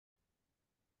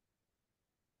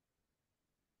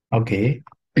Okay.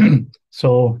 So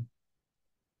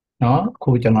နော်အ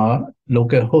ခုကျွန်တော်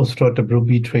local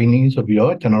host.wp training ဆိုပြီး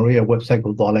တော့ကျွန်တော်တို့ရဲ့ website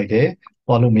ကိုသွားလိုက်တယ်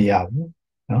သွားလို့မရဘူး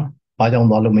နော်ဘာကြောင့်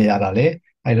သွားလို့မရတာလဲ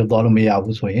အဲ့လိုသွားလို့မရ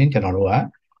ဘူးဆိုရင်ကျွန်တော်တို့က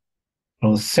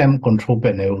SAM control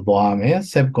panel ကိုသွားရမယ်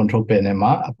SAM control panel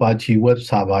မှာ Apache web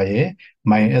server ရဲ့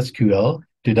MySQL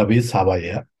database server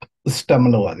ရဲ့ start မ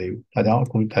လုပ်ရသေးဘူးဒါကြောင့်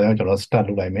ကျွန်တော် start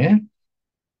လုပ်လိုက်မယ်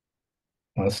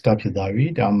start ဖြစ်သွားပြီ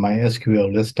ဒါ MySQL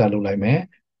ကို start လုပ်လိုက်မယ်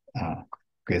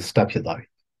okay start ဖြစ်သွားပြီ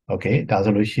okay ဒါ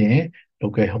ဆိုလို့ရှိရင်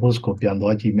local host ကိုပြန်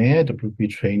သွားကြည့်မယ် WP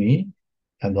training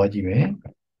ပြန်သွားကြည့်မယ်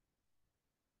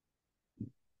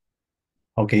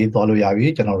okay သွားလို့ရပြီ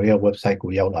ကျွန်တော်တို့ရဲ့ website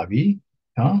ကိုရောက်လာပြီ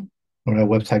နော်ကျွန်တော်ရဲ့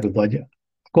website ကိုသွားကြည့်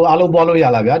ကိုအားလုံးသွားလို့ရ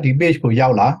လားဗျာဒီ page ကိုရော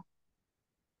က်လား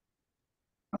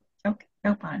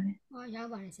ရောက်ပါတယ်ရောက်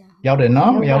ပါတယ်ဆရာရောက်တယ်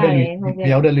နော်ရောက်ပါတယ်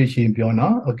ရောက်တဲ့လူရှိရင်ပြော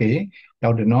နော် okay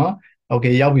ရောက်တယ်နော်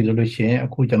okay ရောက်ပြီဆိုလို့ရှိရင်အ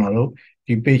ခုကျွန်တော်တို့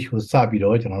ဒီ page ကိုစပြီး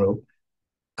တော့ကျွန်တော်တို့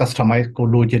customize ကို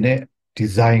လိုချင်တဲ့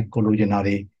design ကိုလိုချင်တာ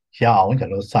တွေရအောင်ကျွ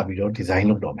န်တော်စပြီးတော့ design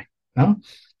လုပ်တော့မယ်နော်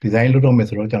design လုပ်တော့မယ်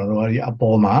ဆိုတော့ကျွန်တော်တို့ဒီအ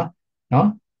ပေါ်မှာနော်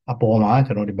အပေါ်မှာ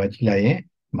ကျွန်တော်ဒီမှာကြည့်လိုက်ရင်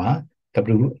ဒီမှာ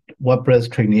WordPress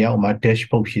training အောက်မှာ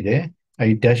dashboard ရှိတယ်အဲ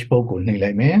ဒီ dashboard ကိုနှိပ်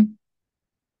လိုက်မယ်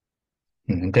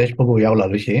dashboard ကိုရောက်လာ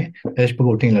လို့ရှိရင် dashboard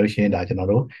ကိုတင်လာလို့ရှိရင်ဒါကျွန်တော်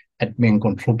တို့ admin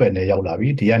control panel ရောက်လာပြီ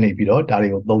ဒီကနေပြီးတော့ဒါတွေ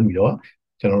ကိုသုံးပြီးတော့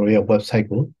ကျွန်တော်တို့ရဲ့ website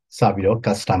ကိုစပြီးတော့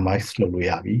customize လုပ်လို့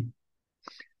ရပြီ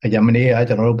အကြမ်းမနေ့က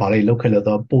ကျွန်တော်တို့ဘာတွေလုပ်ခဲ့လဲ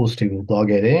တော့ post တွေကိုသွား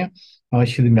ခဲ့တယ်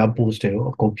ရှိသမျှ post တွေကို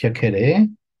အကုန်ဖြတ်ခဲ့တယ်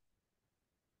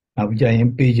နောက်ပြီးကြရင်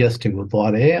pages တွေကို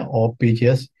သွားတယ် all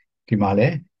pages ဒီမှာလ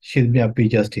ည်းရှိသမျှ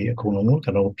pages တွေအကုန်လုံးကိုကျွ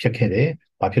န်တော်တို့ဖြတ်ခဲ့တယ်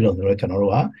ဘာဖြစ်လို့လဲဆိုတော့ကျွန်တော်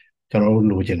တို့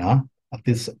လိုချင်တာအသ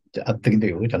စ်တွေ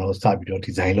ကိုကျွန်တော်စပြီးတော့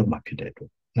design လုပ်မှာဖြစ်တဲ့အတွက်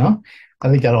နော်အဲ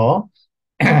ဒီကြတော့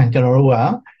ကျွန်တော်တို့က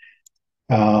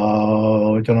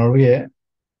ကျွန်တော်တို့ရဲ့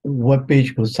web page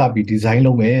ကိုစပြီး design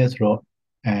လုပ်မယ်ဆိုတော့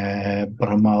ပ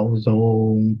ထမ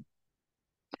ဆုံး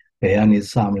ဘယ်ကနေ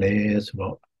စမလဲဆို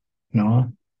တော့နော်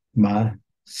ဒီမှာ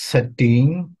setting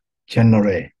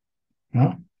general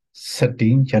နော်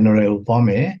setting general ကိုသွား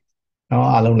မယ်နော်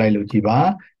အားလုံးလိုက်လို့ကြည့်ပါ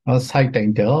နော် site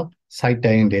title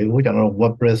ကိုကျွန်တော်တို့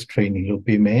WordPress training လို့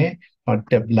ပေးမယ်နော်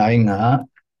tab line က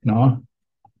နော်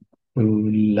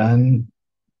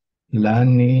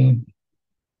learning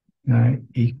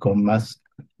e-commerce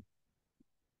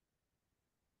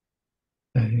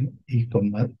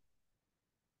e-commerce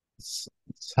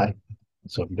site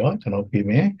ဆိုပြီးတော့ကျွန်တော်ပေး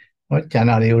မယ်เนาะကျန်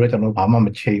တာတွေကိုတော့ကျွန်တော်ဘာမှမ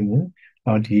ချိန်ဘူးเน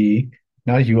าะဒီเน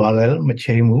าะ URL မ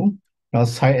ချိန်ဘူးเนาะ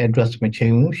site address မချိ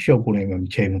န်ဘူး show ကိုလည်းမ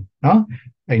ချိန်ဘူးเนาะ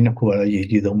အဲ့ဒီနှစ်ခုကတော့ရေး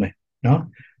ကြည့်ဆုံးပဲเนาะ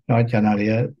เนาะကျန်တာတွေ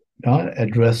ကเนาะ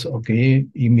address okay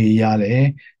email ရတယ်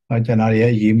เนาะကျန်တာတွေက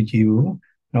ရေးမကြည့်ဘူး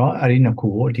เนาะအဲ့ဒီနှစ်ခု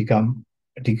ကိုအဓိက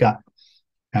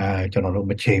ကျွန်တော်တို့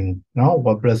မချိန်ဘူးเนาะ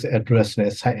WordPress address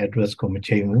နဲ့ site address ကိုမ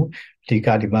ချိန်ဘူးအဓိက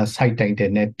ဒီမှာ site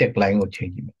title နဲ့ tagline ကိုချိန်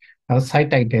ကြည့်မယ်နောက် site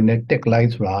title နဲ့ tagline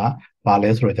ဆိုတာဘာလဲ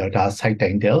ဆိုတော့ဒါ site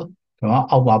title နော်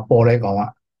အောက်မှာပေါ်တဲ့ကောင်က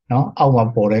နော်အောက်မှာ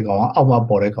ပေါ်တဲ့ကောင်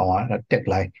က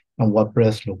tagline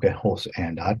WordPress local host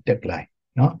and ဒါ tagline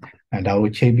နော်ဒါကို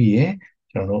ချိန်ပြီးရင်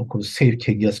ကျွန်တော်တို့အခု save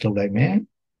changes လုပ်လိုက်မယ်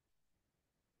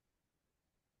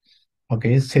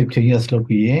okay save changes လုပ်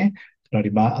ပြီးရင်ကျွန်တော်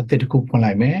ဒီမှာအသစ်တစ်ခုဖွင့်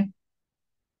လိုက်မယ်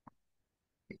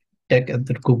tag အသ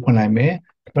စ်တစ်ခုဖွင့်လိုက်မယ်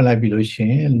ဖွင့်လိုက်ပြီးလို့ရှိ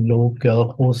ရင် local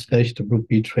host/wp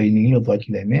training လို့သွားကြ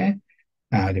ည့်လိုက်မယ်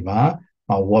ဒီမှာ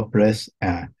WordPress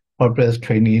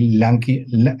training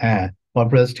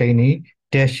WordPress training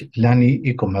dash learning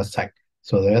e-commerce site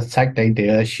ဆိုတော့ site တိုင်းတ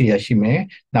ည်းရှိမယ်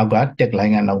နောက်က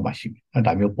tagline ကနောက်မှာရှိမယ်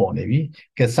ဒါမျိုးပေါ်နေပြီ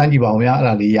ကဲစမ်းကြည့်ပါဦးများအဲ့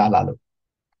ဒါလေးရလာလို့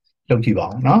လုပ်ကြည့်ပါ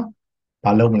ဦးเนาะ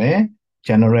ဘာလုပ်မလဲ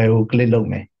general ကို click လုပ်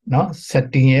မယ်เนาะ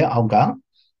setting ရဲ့အောက်က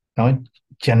เนาะ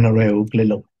general ကို click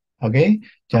လုပ် okay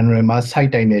general မှာ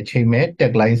site တိုင်းနဲ့ချိန်မယ်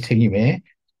tagline ချိန်မယ်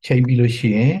ချိန်ပြီးလို့ရှိ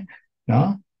ရင်เนาะ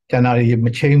ကျန်တာတွေမ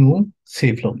ချိန်ဘူး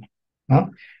save လုပ်မယ်เนาะ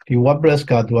ဒီ WordPress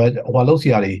ကသူကဟိုလုပ်စ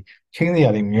ရာတွေချင်းစရာ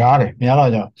တွေများ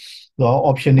တော့ကြောင့်သူက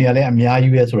option တွေကလည်းအများ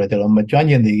ကြီးပဲဆိုတော့ကျွန်တော်မကြွ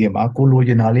ကျင်သေးခင်မှာကိုလို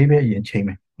ချင်တာလေးပဲအရင်ချိန်မ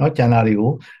ယ်เนาะကျန်တာတွေ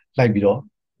ကိုလိုက်ပြီးတော့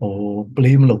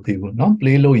play မလုပ်သေးဘူးเนาะ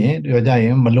play လုပ်ရင်ပြောကြရ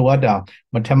င်မလိုအပ်တာ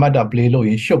မထမတ်တာ play လုပ်ရ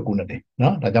င်ရှုပ်ကုန်တယ်เนา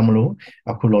ะဒါကြောင့်မလို့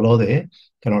အခုလောလောဆယ်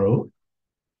ကျွန်တော်တို့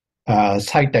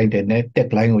site title နဲ့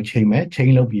tagline ကိုချိန်မယ်ချိ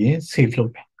န်လုပ်ပြီးရင် save လု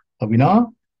ပ်မယ်ဟုတ်ပြီเนาะ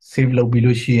save လုပ်ပြီး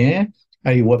လို့ရှိရင်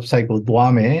အဲဒီ website ကို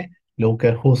သွားမယ်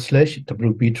local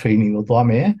host/wp training ကိုသွား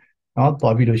မယ်เนาะ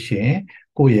သွားပြီးလို့ရှိရင်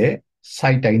ကိုယ့်ရဲ့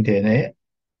site title နဲ့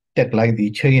tagline ဒီ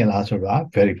ချိန်ရလားဆိုတာ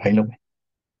verify လုပ်မယ်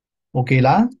okay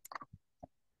လား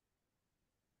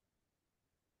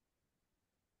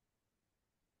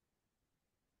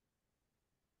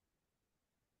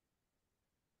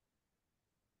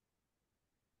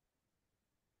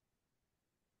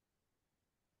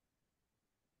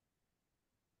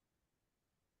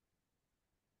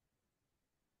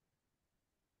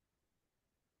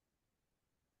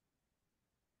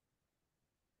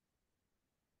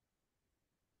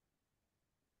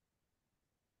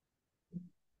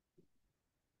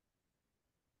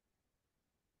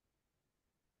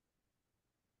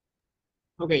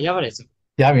Okay, ya parece.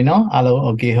 ရပြီနော်အားလုံး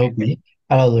okay ဟုတ်ပြီ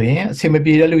အဲ့တော့ဆိုရင်အဆင်မ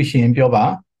ပြေတဲ့လို့ရှိရင်ပြောပါ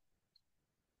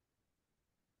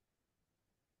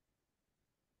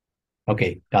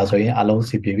okay ဒါဆိုရင်အားလုံးအ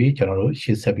ဆင်ပြေပြီကျွန်တော်တို့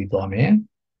ရှေ့ဆက်ပြီးသွားမယ်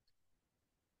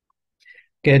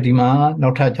ကဲဒီမှာနော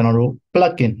က်ထပ်ကျွန်တော်တို့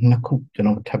plugin နှစ်ခုကျွန်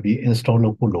တော်ထပ်ပြီး install လု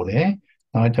ပ်ဖို့လိုတယ်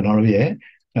ကျွန်တော်တို့ရဲ့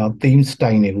theme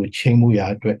style တွေကိုချိန်မှုရ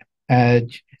အတွက်အဲ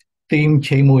theme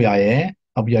ချိန်မှုရရဲ့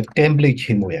နောက်ပြီးတော့ template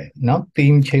ချိန်မှုရရဲ့နော်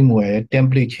theme ချိန်မှုရရဲ့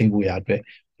template ချိန်မှုရအတွက်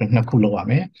နှစ်ခုလုပ်ရ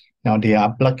မယ်နောက်ဒီဟာ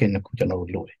plugin နှစ်ခုကျွန်တော်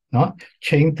တို့လိုတယ်နော်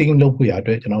chain theme လုပ်ဖို့ရအ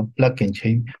တွက်ကျွန်တော် plugin ထ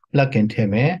ည့်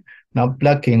မယ်နောက်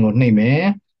plugin ကိုနှိပ်မယ်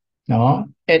နော်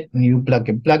add new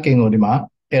plugin ကိုဒီမှာ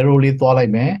arrow လေးသွားလို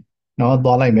က်မယ်နော်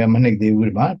သွားလိုက်မယ်မနှိပ်သေးဘူး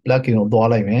ဒီမှာ plugin ကိုသွား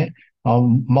လိုက်မယ်နော်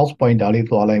mouse pointer လေး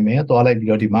သွားလိုက်မယ်သွားလိုက်ပြီး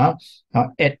တော့ဒီမှာနော်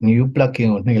add new plugin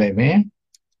ကိုနှိပ်လိုက်မယ်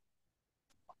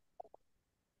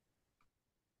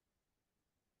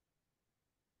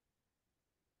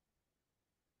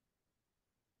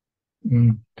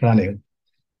ခဏလေး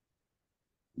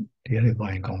ဒီလေး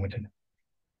သွားရင်ကောင်းမယ်တဲ့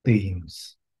themes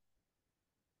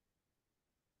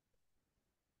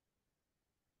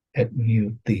add new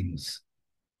themes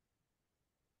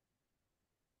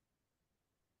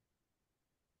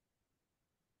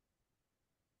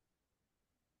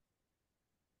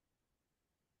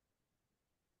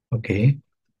okay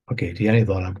okay ဒီကနေ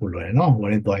သွားလာပို့လွယ်တယ်နော်ဟိုက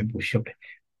နေသွားရင်ပို့ရှုပ်တယ်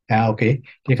okay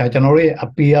ဒီခါကျွန်တော်တို့ရဲ့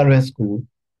appearance ကို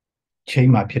ချိန်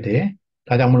မှာဖြစ်တယ်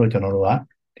ဒါကြောင့်မလို့ကျွန်တော်တို့က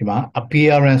ဒီမှာ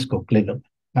appearance ကို click လုပ်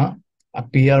နော်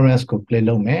appearance ကို click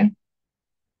လုပ်မယ်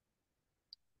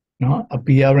နော်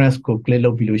appearance ကို click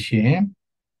လုပ်ပြီးလို့ရှိရင်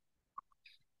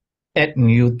add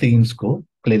new themes ကို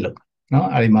click လုပ်နော်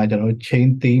အဲဒီမှာကျွန်တော်တို့ chain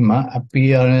theme မှာ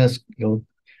appearance ကို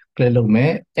click လုပ်မ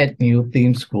ယ် add new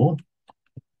themes ကို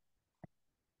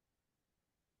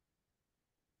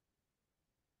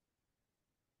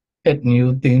add new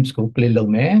themes ကို click လု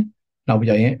ပ်မယ်နောက်ပြီး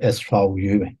ရင် extra ကို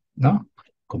ရွေးမယ်နော်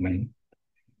comment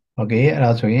okay အဲ့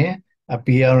ဒါဆိုရင်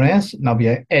appearance နောက်ပြီး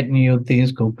ရင် add new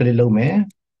themes ကို click လုပ်မယ်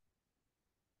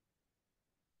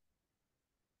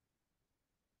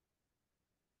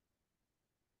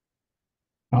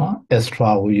နော် extra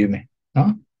ကိုရွေးမယ်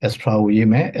နော် extra ကိုရွေး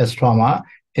မယ် extra မှာ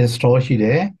install ရှိတ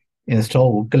ယ် install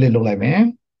ကို click လုပ်လိုက်မယ်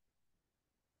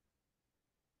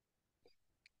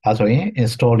အဲဆိုရင်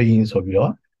installing ဆိုပြီး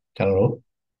တော့ကျွန်တော်တို့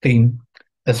theme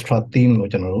extra theme ကို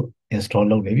ကျွန်တော်တို့ install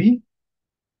လုပ်နေပြီ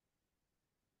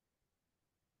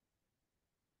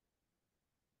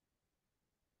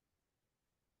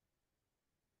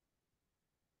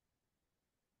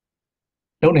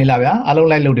လုပ်နေလားဗျာအားလုံး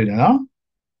လိုက်လုပ်နေတယ်နော်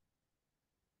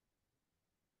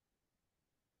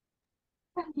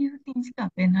new things က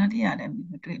ဘယ်နားထည့်ရလဲမ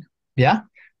တွေ့ဘူးဗျာ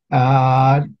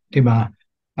ဒီမှာ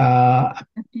အာ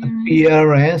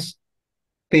appearance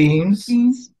themes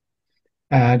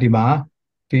ဒီမှာ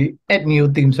ဒီ add new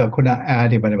themes ဆိုခုန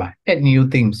ဒီပါadd new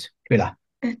themes တွေ့လား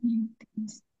add new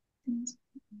things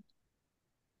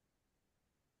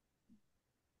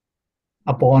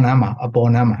အပေါ်နားမှာ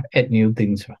add new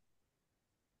themes ဆို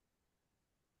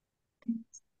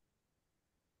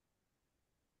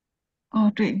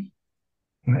အော်တွေ့ပြီ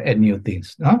add new themes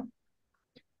နော်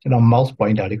ကျွန်တော် mouse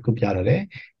pointer လေးခုပြရတယ်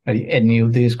အဲဒီ add new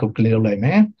themes ကို click လုပ်လိုက်မ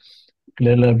ယ်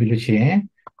click လုပ်ပြီးလို့ရှိရင်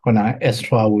ခုန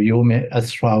extra ကိုရွေးမယ်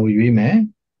extra ကိုရွေးမယ်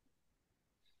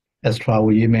extra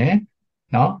ကိုရွေးမယ်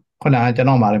နော်ခုနကကျွန်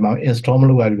တော်မှာဒီမှာ install မ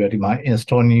လုပ်ရဘူးဒီမှာ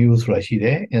install new ဆိုတာရှိတ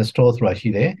ယ် install ဆိုတာရှိ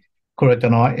တယ်ခုတော့ကျွ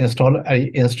န်တော် install အဲဒီ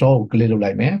install ကို click လုပ်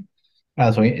လိုက်မယ်အဲဒါ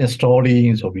ဆိုရင်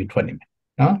installing ဆိုပြီးထွက်နေမယ်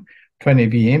နော်ထွက်နေ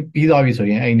ပြီးရင်ပြီးသွားပြီဆို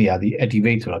ရင်အဲ့ဒီနေရာဒီ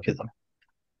activate ဆိုတာဖြစ်သွားတယ်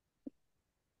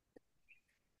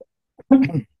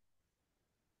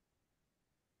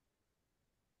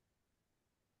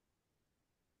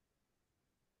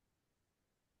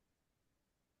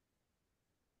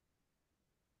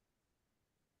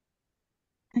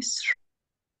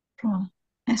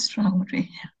extra ကိုတွေ့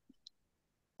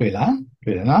တွေ့လား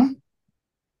တွေ့တယ်နော်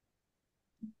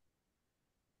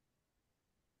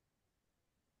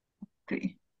တွေ့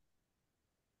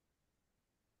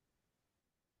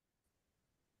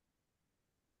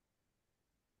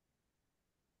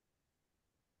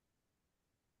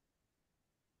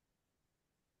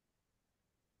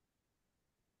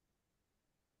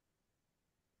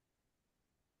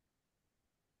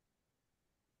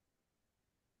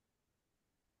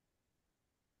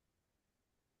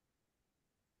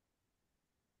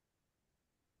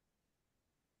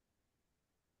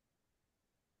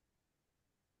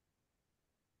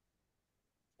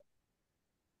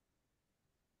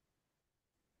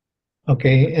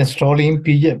okay installing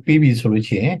ပြီးပြီဆိုလို့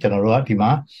ရှိရင်ကျွန်တော်တို့ကဒီမှာ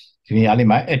ဒီနေရာလေး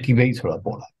မှာ activate ဆိုတာ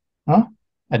ပေါ်လာနော်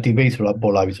activate ဆိုတာ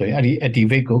ပေါ်လာပြီဆိုရင်အဲ့ဒီ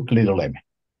activate ကို click လုပ်လိုက်မယ်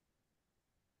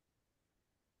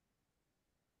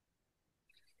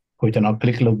ကိုကျွန်တော်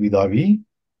click လုပ်ပြီးသွားပြီ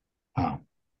ဟာ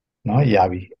နော်ရ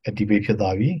ပြီ activate ဖြစ်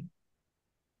သွားပြီ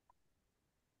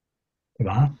ဒီ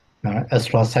မှာနော်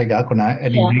extra site ကခုန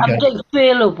activate က update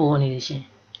fail လို့ပေါ်နေတယ်ရှင်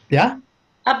ဗျာ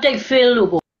update fail လို့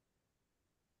ပေါ်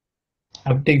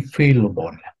update fail လို့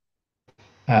ပေါ်နေတာ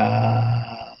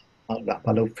ဟုတ်လား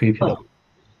ဘာလို့ fail ဖြစ်တော့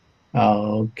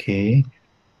okay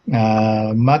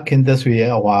marking this way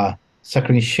ဟို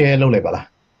screen share လုပ်လိုက်ပါလား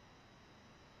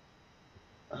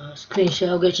screen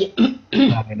share ဟုတ်ကဲ့ရှင်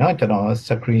ဟုတ်နော်ကျွန်တော်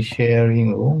screen sharing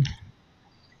ကို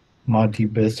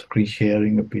multiple screen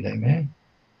sharing ကိုပြလိုက်မယ်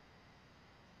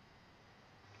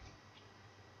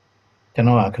ကျွန်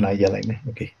တော်ခဏရက်လိုက်မယ်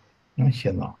okay နော်ရှ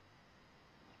င်းတော့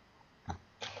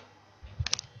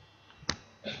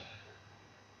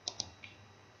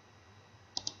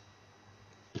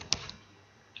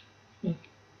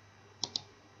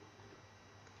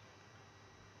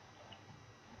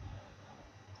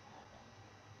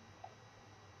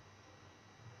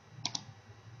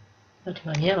ဒီ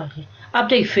မှာရပါရှင်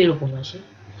update fail လို့ပေါ်မှာရှင်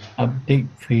update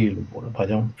fail လို့ပေါ့လေဘာ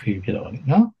ကြောင့် fail ဖြစ်တော့လဲ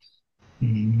နော်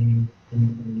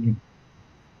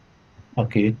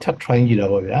okay ထပ် try ကြည့်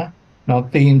တော့ပါဗျာနောက်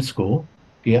themes ကို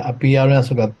ဒီ appearance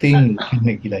ဆိုတာ theme ကို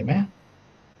နှိပ်ကြည့်လိုက်မယ်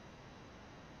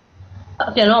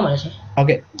ပြန်လောက်ပါလားရှင် ဟုတ်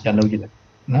ကဲ့ပြန်လုပ်ကြည့်လိုက်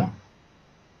နော်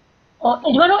အော်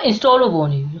ဒီမှာတော့ install လို့ပေါ်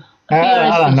နေပြီ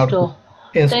appearance နောက်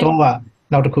install က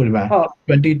နောက်တစ်ခုဒီမှာ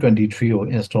2023ကို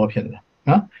install ဖြစ်နေတာ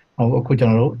နော်ဟိုအခုကျွ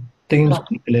န်တော်တို့ themes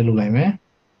ကိုလည်းလုပ်လိုက်မယ်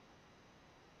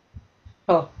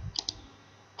ဟုတ်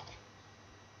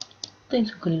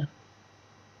themes ကိုလည်း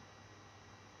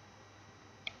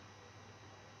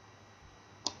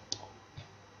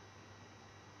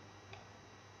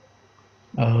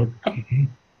okay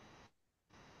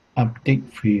update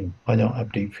field ဘာကြောင့်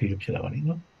update field ဖြစ်လာပါလိမ့်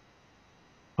နော်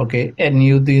okay add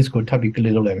new things ကိုထပ်ပြီး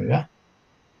click လုပ်လိုက်မယ်ဗျာ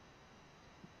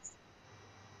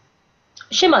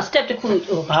ရှင်းမှာ step တစ်ခု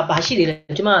ဟိုဘာရှိသေးလဲ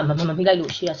ကျွန်မမမိလိုက်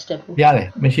လို့ရှေ့က step ကိုရတယ်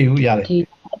မရှိဘူးရတယ်ဒီ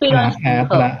appearance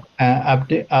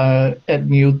update add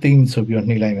new things ဆိုပြီးတော့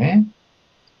နှိပ်လိုက်မယ်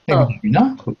နှိပ်ပြီနော်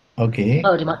okay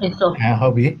ဟုတ်ဒီမှာ install ဟု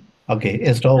တ်ပြီ okay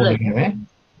install လုပ်လိုက်မယ်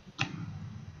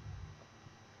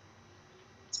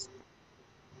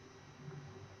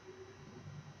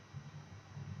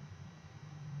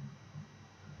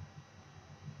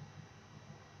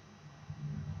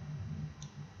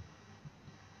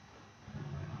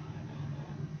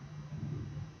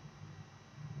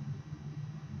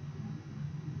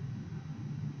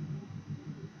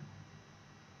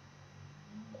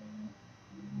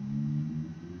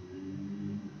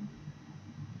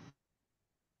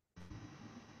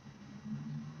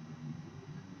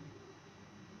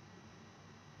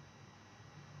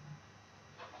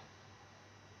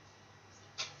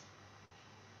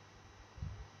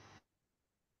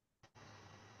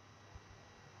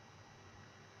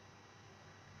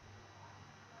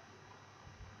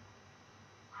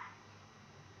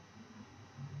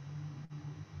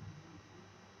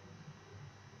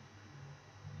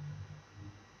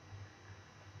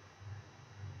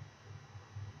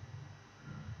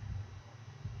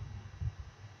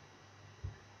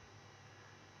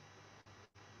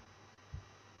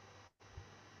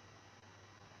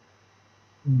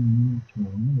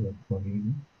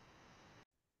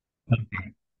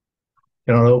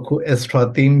ကျွန်တော်တို့အခု extra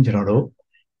theme ကျွန်တော်တို့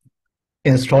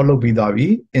install လုပ်ပြီးသွားပြီ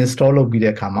install လုပ်ပြီး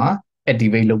တဲ့အခါမှာ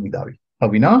activate လုပ်ပြီးသွားပြီဟု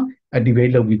တ်ပြီနော်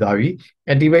activate လုပ်ပြီးသွားပြီ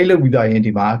activate လုပ်ပြီးသွားရင်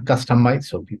ဒီမှာ customize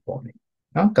ဆိုပြီးပေါ်နေ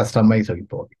နော် customize ဆိုပြီး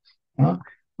ပေါ်ပြီနော်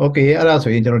okay အဲ့ဒါ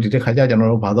ဆိုရင်ကျွန်တော်ဒီတစ်ခါကျကျွန်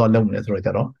တော်တို့ဘာတော့လုပ်မလဲဆိုတော့ကျ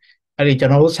တော့အဲ့ဒီကျွ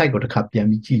န်တော်တို့ site ကိုတစ်ခါပြန်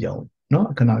ပြီးကြည့်ကြအောင်နော်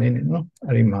ခဏလေးနဲ့နော်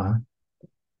အဲ့ဒီမှာ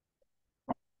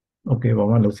okay ဘာ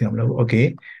မှလုပ်စီအောင်မလုပ် okay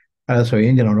အဲ့ဒါဆိုရ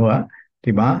င်ကျွန်တော်တို့က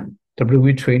ဒီမှာ WP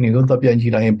training ကိုတော့ပြန်ကြ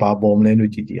ည့်လိုက်ရင်ဘာပေါ်မလဲ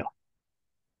လို့ကြည့်ကြည့်အောင်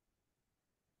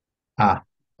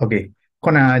okay ခု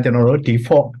နကကျွန်တော်တို့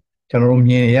default ကျွန်တော်တို့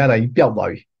မြင်ရတာကြီးပျောက်သွား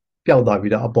ပြီ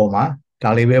တော့အပေါ်မှာ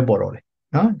ဒါလေးပဲပေါ်တော့တယ်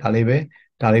နော်ဒါလေးပဲ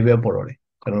ပေါ်တော့တယ်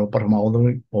ကျွန်တော်တို့ပထမဆုံး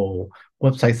ဟို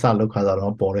website စလုပ်ခါစား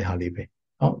တော့ပေါ်တဲ့ဟာလေးပဲ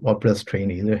နော် WordPress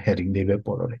training ဆို heading လေးပဲ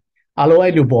ပေါ်တော့တယ်အားလုံး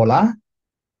အဲ့လိုပေါ်လား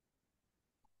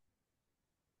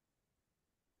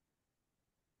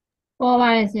ပေါ်ပါ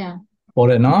တယ်ဆရာပေါ်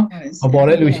တယ်နော်မပေါ်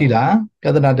တဲ့လူရှိလားပြ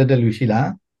ဿနာတက်တဲ့လူရှိလား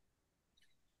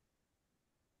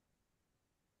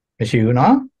မရှိဘူး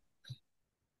နော်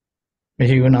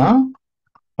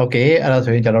okay အဲ့ဒါ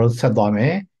ဆိုရင်ကျွန်တော်တို့ဆက်သွားမ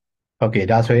ယ် okay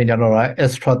ဒါဆိုရင်ကျွန်တော်တို့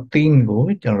extra theme ကို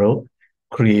ကျွန်တော်တို့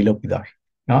create လုပ်ပြီးသားပြီ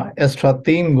เนาะ extra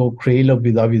theme ကို create လုပ်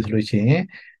ပြီးသားပြီဆိုလို့ရှိရင်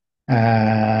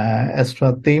extra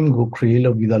theme ကို create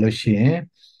လုပ်ပြီးသားလို့ရှိရင်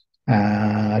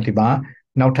ဒီမှာ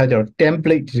နောက်ထပ်ကျွန်တော်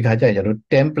template ဒီခါကျရင်ကျွန်တော်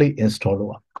template install လု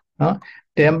ပ်အောင်เนาะ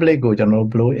template ကိုကျွန်တော်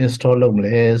ဘယ်လို install လုပ်မ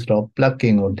လဲဆိုတော့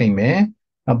plugin ကိုနှိပ်မယ်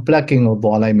plugin ကို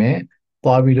သွားလိုက်မယ်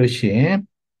သွားပြီးလို့ရှိရင်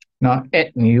နော် add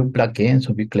new plugin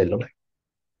ဆိုပြီး click လုပ်လိုက်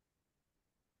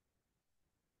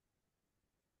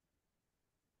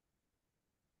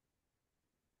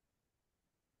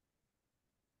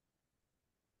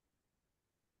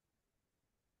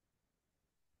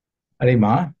အဲ့ဒီ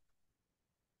မှာ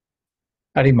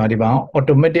ဒီမှာ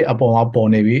automatic အပေါ်မှာပေါ်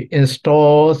နေပြီ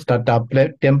install starter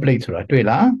template ဆိုတာတွေ့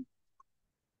လား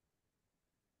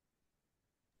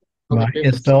ဒီမှာ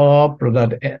install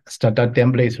product starter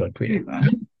template ဆိုတာတွေ့တယ်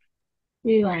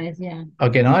တွေ့ပါတယ်ဆရာ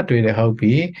Okay နော်တွေ့တယ်ဟုတ်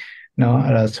ပြီနော်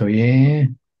အဲ့ဒါဆိုရင်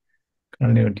ခဏ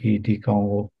လေးဒီကောင်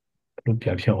ကိုဘယ်လိုပြ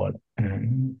ဖြောက်ရလဲ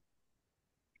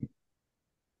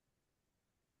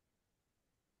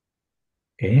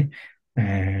Okay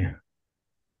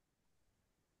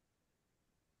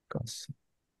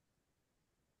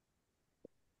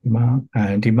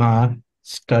ဒီမှာ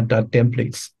starter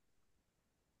templates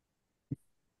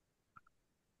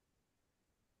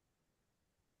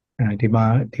ဒီ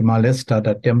မှာလဲ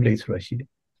starter template ဆိုတာရှိတယ်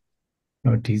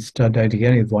နော်ဒီ starter ဒီက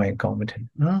နေသွားရင်ကောင်းမှထင်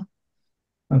နော်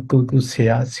အခုဆ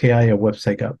ရာရဲ့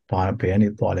website ကဘယ်ကနေ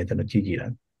သွားလဲကျွန်တော်ကြည့်ကြည့်လို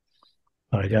က်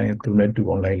အဲ့ဒါကြရင်သူနဲ့တူ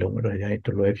အောင်လိုက်လို့မတော့ကြရင်တ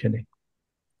လွဲဖြစ်နေ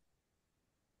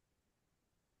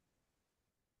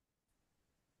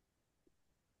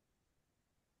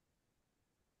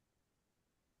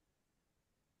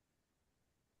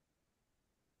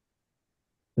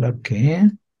Okay.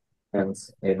 And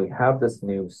we have this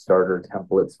new starter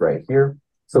templates right here.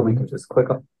 So we can just click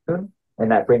on it,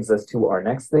 and that brings us to our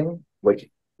next thing, which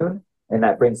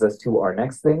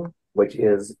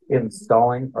is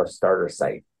installing our starter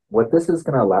site. What this is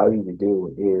going to allow you to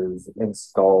do is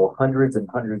install hundreds and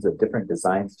hundreds of different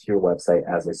designs to your website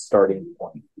as a starting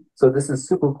point. So this is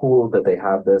super cool that they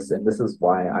have this, and this is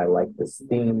why I like this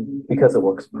theme, because it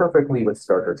works perfectly with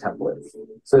starter templates.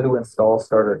 So to install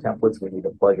starter templates, we need a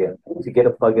plugin. To get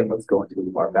a plugin, let's go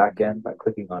into our backend by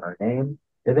clicking on our name,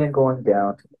 and then going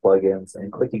down to plugins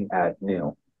and clicking add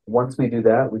new. Once we do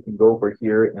that, we can go over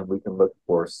here and we can look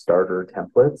for starter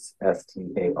templates,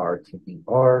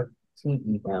 StarterTemplates,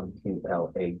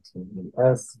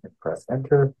 and press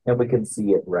enter. And we can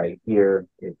see it right here.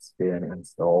 It's been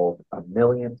installed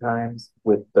 1,000,000 times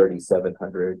with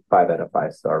 3,700 5 out of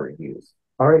 5 star reviews.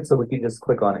 All right, so we can just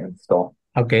click on install.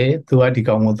 Okay သူကဒီ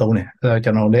ကောင်ကိုသုံးတယ်အဲ့တော့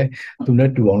ကျွန်တော်လည်းသူနဲ့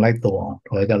တူအောင်လိုက်သုံးအောင်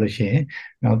တော့ကြလို့ရှိရင်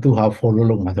နောက်သူဟာ follow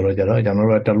လုပ်မှာဆိုတော့ကြတော့ကျွန်တော်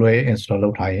တို့ကတလွဲ install လု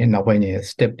ပ်ထားရင်နောက်ပိုင်းကျရင်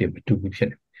step တွေတူပြီးဖြစ်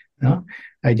တယ်နော်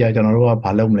အဲ့ကြကျွန်တော်တို့က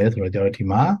ဘာလုပ်မလဲဆိုတော့ကျတော့ဒီ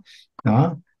မှာနော်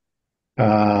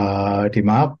ဒီ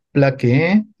မှာ plugin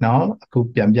နော်အခု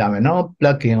ပြန်ပြမယ်နော်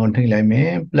plugin ကိုနှိပ်လိုက်မယ်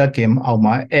plugin အောက်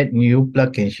မှာ add new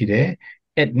plugin ရှိတယ်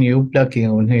add new plugin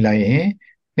ကိုနှိပ်လိုက်ရင်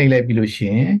နှိပ်လိုက်ပြီးလို့ရှိ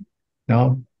ရင်နော်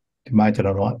ဒီမှာကျွန်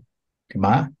တော်တို့ဒီ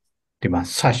မှာ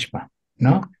search ပါ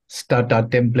နော် starter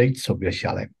template ဆိုပြီးရှာ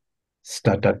လိုက်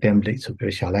starter template ဆို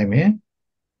ပြီးရှာလိုက်မယ်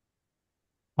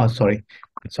sorry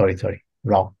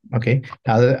wrong okay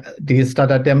ဒါဒီ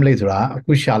starter template ဆိုတာအ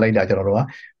ခုရှာလိုက်တာကျွန်တော်တို့က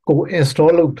ကို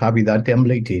install လုပ်ထားပြီးသား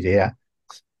template တွေက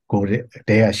ကိုတ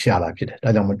ည်းကရှာလာဖြစ်တယ်ဒါ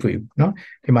ကြောင့်မတွေ့ဘူးเนาะ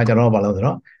ဒီမှာကျွန်တော်တို့ဘာလုပ်ဆို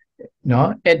တော့เนาะ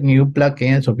add new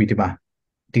plugin ဆိုပြီးဒီမှာ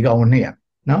ဒီကောင်ကိုနှိပ်ရ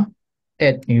เนาะ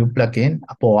add new plugin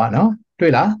အပေါ်ကเนาะ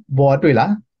တွေ့လားပေါ်တွေ့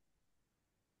လား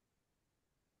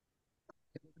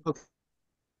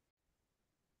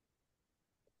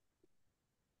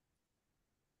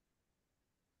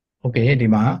Okay ဒီ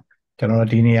မှာကျွန်တော်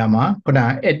ဒီနေရာမှာခုန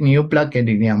add new plugin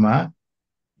ဒီနေရာမှာ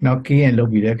နောက် key in လု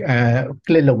ပ်ပြီးတဲ့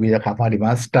click လုပ်ပြီးတဲ့အခါမှာဒီ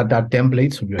မှာ starter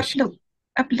template ဆိုပြီးတော့ရှိ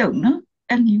upload နော်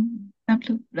add new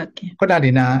upload plugin ခုန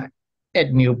ဒီနာ add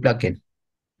new plugin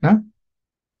နော်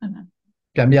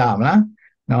ပြန်ပြရမလား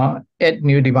နော် add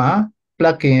new ဒီမှာ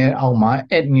plugin ရဲ့အောက်မှာ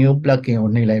add new plugin ကို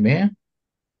နှိပ်လိုက်မယ်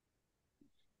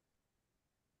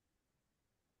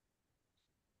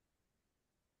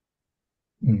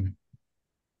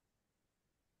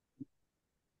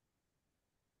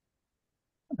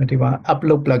ဒီမှာ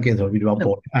upload plugin ဆိုပြီးဒီမှာ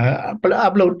ပေါ်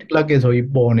upload plugin ဆိုပြီး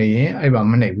ပေါ်နေရင်အဲ့မှာ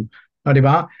မနှိပ်ဘူး။နော်ဒီ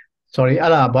မှာ sorry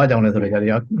အဲ့ဒါဘာကြောင့်လဲဆိုတော့ကြာ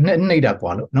နှိပ်တာ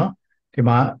ကွာလို့နော်ဒီ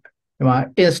မှာ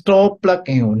install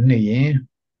plugin ကိုနှိပ်ရင်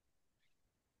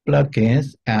plugins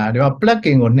ဒီမှာ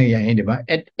plugin ကိုနှိပ်ရင်ဒီမှာ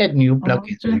add new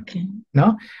plugin ဆိုပြီး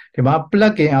နော်ဒီမှာ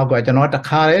plugin အောက်ကကျွန်တော်တ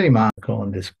ခါတည်းဒီမှာ on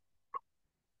this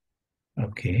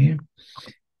okay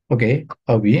ဟု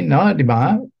တ်ပြီနော်ဒီမှာ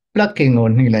plugin ကို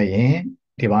နှိပ်လိုက်ရင်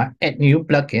ဒီမှာ add new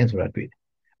plugin ဆိုတာတွေ့တယ်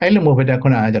အဲ့လိုမျိုးပဲခု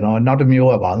နကကျွန်တော်နောက်တစ်မျိုး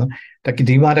ကပါဆို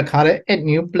ဒီမှာတခါတည်း add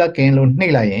new plugin လို့နှိ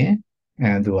ပ်လိုက်ရင်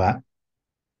သူက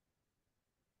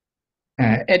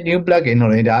add new plugin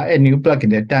လို့လည်းဒါ add new plugin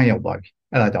နဲ့တန်းရောက်သွားပြီ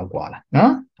အဲ့ဒါကြောင့်ကွာလား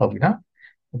နော်ဟုတ်ပြီနော်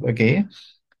okay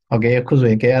အခုဆို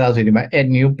ရင်အဲ့ဒါဆိုဒီမှာ add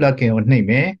new plugin ကိုနှိပ်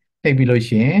မယ်နှိပ်ပြီးလို့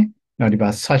ရှိရင်တော့ဒီမှာ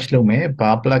search လုပ်မယ်ဘာ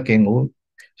plugin ကို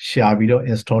share ပြီးတော့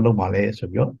install လုပ်ပါလဲဆို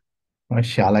ပြီးတော့နော်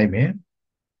share လိုက်မယ်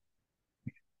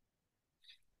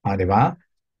ဒီမှာ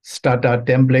starter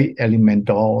template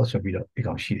elementor ဆိုပြီးတော့ဒီ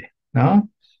ကောင်ရှိတယ်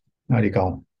နော်ဒီကော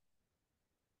င်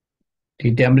ဒီ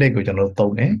template ကိုကျွန်တော်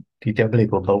သုံးတယ်ဒီ template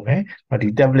ကိုသုံးမယ်ဒီ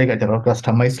template ကကျွန်တော်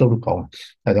customize လုပ်လို့ကောင်း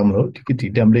တယ်ဒါကြောင့်မလို့ဒီ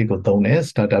template ကိုသုံးတယ်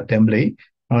starter template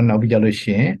နောက်ပြီးကြလို့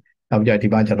ရှိရင်နောက်ပြီးဒီ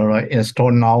မှာကျွန်တော်တို့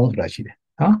install now ဆိုတာရှိတယ်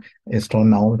နော် install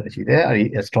now ဆိုတာရှိတယ်အဲဒီ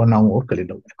install now ကို click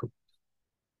လုပ်မယ်အခု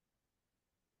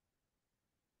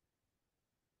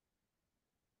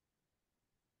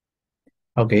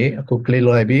okay အခု click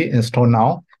လုပ်လိုက်ပြီ install now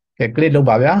ကဲ click လုပ်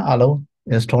ပါဗျာအားလုံး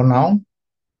install now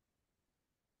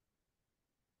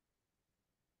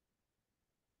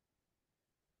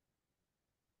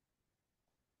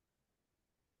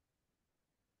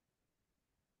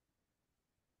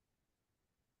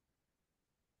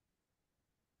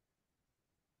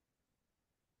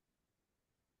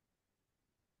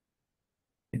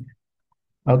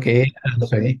okay အဲ့ဒါ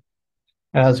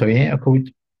ဆိုရင်အခု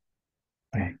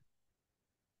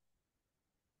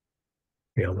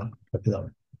ပြောပါပြောပါ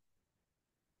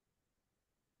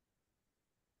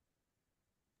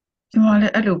ဒီမှာလ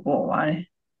ည်းအဲ့လိုပေါ်ပါတယ်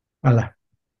ဟုတ်လား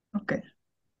ဟုတ်ကဲ့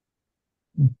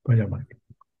ဘာကြောင့်ပါလဲ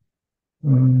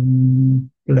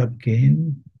plugin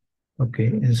okay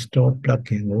install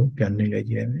plugin ကိုပြန်နေလိုက်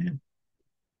ကြည့်ရမယ်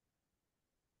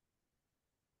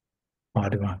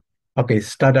ဒီမှာ okay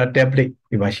starter template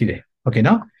ဒီမှာရှိတယ် okay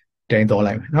နော်တင်သွား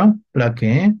လိုက်မယ်နော်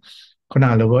plugin ခုန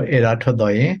လိုပဲ error ထွက်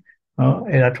သွားရင်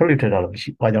error ထွက်လို့ထွက်တာလို့မရှိ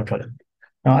ဘာကြောင့်ထွက်လဲ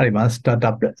နော်အဲ့ဒီမှာ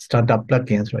starter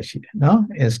plugin ဆိုတာရှိတယ်နော်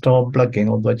install plugin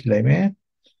ကိုသွားကြည့်လိုက်မယ်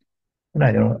အဲ့ဒါ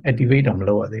ကျတော့ activate တော့မ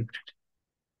လုပ်ရသေးဘူး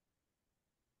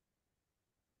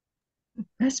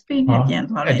best page နဲ့ပြန်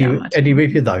သွားလိုက်ရမှာ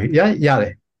activate ဖြစ်သွားပြီရတ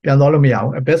ယ်ပြန်သွားလို့မရ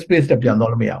ဘူး best place တက်ပြန်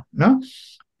သွားလို့မရဘူးနော်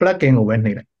plugin ကိုပဲ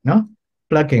နှိပ်လိုက်နော်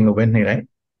plugin ကိုပဲနှိပ်လိုက်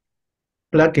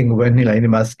plugin ကိုပဲနှိပ်လိုက်ဒီ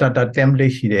မှာ starter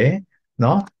template ရှိတယ်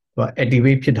နော်သူက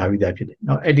activate ဖြစ်ထားပြီးသားဖြစ်တယ်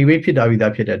နော် activate ဖြစ်ထားပြီး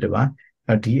သားဖြစ်တဲ့အတွက်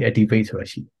ဒီ activate ဆိုတာ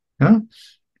ရှိတယ်နော်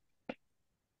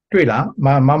တွေ့လားမ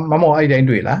မောအဲ့တိုင်း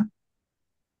တွေ့လား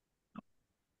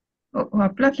ဟို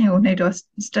plugin ကိုနှိပ်တော့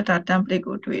starter template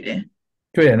ကိုတွေ့တယ်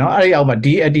တွေ့တယ်နော်အဲ့ဒီအောက်မှာ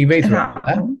deactivate ဆိုတာ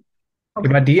ဒီ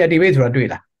မှာ deactivate ဆိုတာတွေ့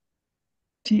လား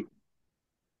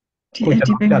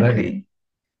deactivate မတွေ့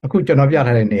အခုကျွန်တော်ပြ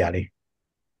ထားတဲ့နေရာလေး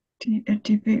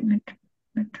deactivate မ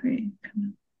တွေ့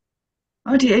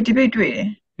deactivate တွေ့တယ်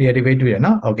deactivate တွေ့တယ်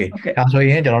နော် okay ဒါဆို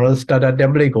ရင်ကျွန်တော်တို့ starter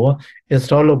template ကို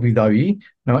install လုပ်ပြီးသားပြီ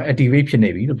နော် activate ဖြစ်နေ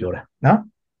ပြီလို့ပြောတာနော်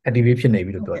activate ဖြစ်နေ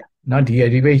ပြီလို့ပြောတာနော်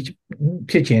deactivate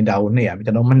ဖြစ်ခြင်းဒါကိုနှိပ်ရမယ်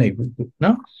ကျွန်တော်မနှိပ်ဘူး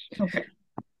နော် okay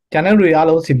channel တွေအား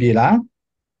လုံးအဆင်ပြေလား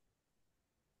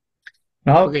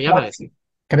နော် okay ရပါတယ် ခင်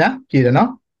ဗျာကြည့်တယ်နော်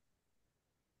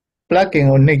plugin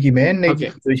ကိုနှိပ်ကြည့်မယ်နှိပ်ကြ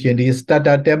ည့်လို့ရှိရင်ဒီ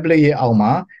starter template ရဲ့အောက်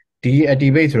မှာ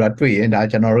deactivate ဆိုတာတွေ့ရင်ဒါ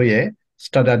ကျွန်တော်တို့ရဲ့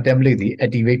starter template ဒီ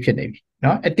activate ဖြစ်နေပြီ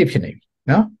နော် active ဖြစ်နေပြီ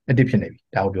နော် active ဖြစ်နေပြီ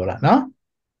ဒါကိုပြောတာနော်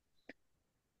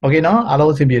okay နော်အား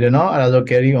လုံးအဆင်ပြေတယ်နော်အဲ့ဒါဆို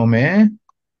carry on မယ်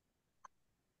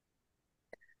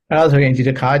အဲ့ဒါဆိုရင်ဒီတ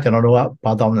စ်ခါကျွန်တော်တို့က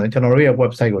ဘာသွားမလဲကျွန်တော်တို့ရဲ့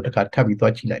website ကိုတစ်ခါထပ်ပြီး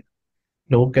သွားကြည့်လိုက်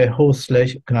localhost/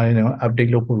 ခဏလေးနော်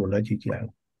update လုပ်ဖို့လို့လည်းကြည့်ကြည့်အောင်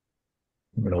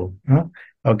မလို့နော်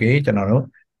okay ကျွန်တော်တို့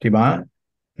ဒီမှာ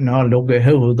နော်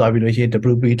localhost ကိုသွားပြီးလို့ရှိရင်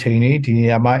WP ထိန်နေဒီနေ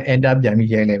ရာမှာ enter ပြန်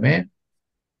ပြီးရိုက်လိုက်မယ်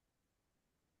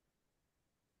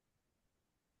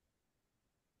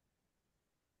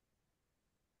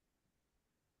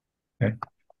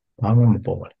ဘာမှမ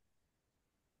ပေါ်ပါ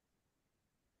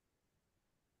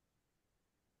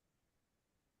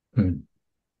ဘူး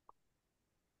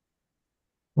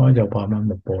ဘာကြောင့်ဘာမှ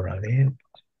မပေါ်တာလဲ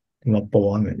ဒီမှာပေါ်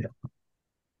ရမယ်ဗျ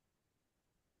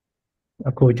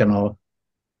အခုကျွန်တော်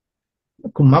အ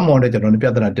ခုမမော်တဲ့ကျွန်တော်ပြ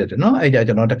ဿနာတက်တယ်နော်အဲ့ကြ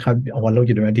ကျွန်တော်တစ်ခါဟိုလုပ်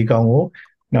ကြည့်တယ်ဒီကောင်ကို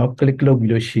နော် click လုပ်ပြီး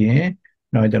လို့ရှိရင်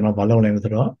နော်ကျွန်တော်ဘာလုပ်လိုက်မလဲ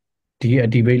ဆိုတော့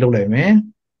deactivate လုပ်လိုက်မယ်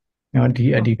နော်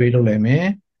deactivate လုပ်လိုက်မယ်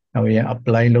နောက်ရင်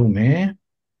apply လုပ်မယ်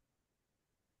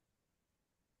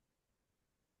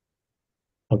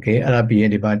okay အဲ့ဒါပြီးရ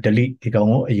င်ဒီမှာ delete ဒီကောင်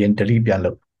ကိုအရင် delete ပြန်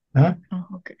လုပ်နော်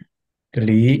ဟုတ်ကဲ့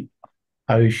delete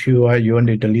are you sure you want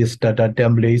to delete starter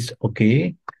templates okay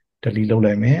delete လုပ်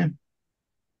လိုက်မယ်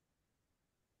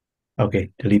okay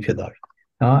delete ဖြစ်သွားပြီ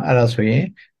နော်အဲ့ဒါဆိုရင်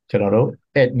ကျွန်တော်တို့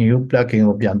add new plugin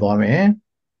ကိုပြန်သွားမယ်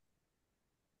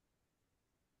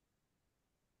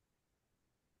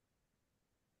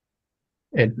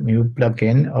add new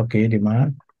plugin okay ဒီမှာ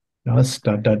နော်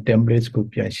starter templates ကို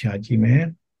ပြန်ရှာကြည့်မယ်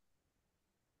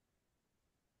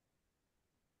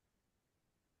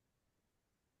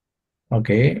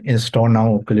okay install now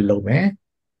ကို click လုပ်မယ်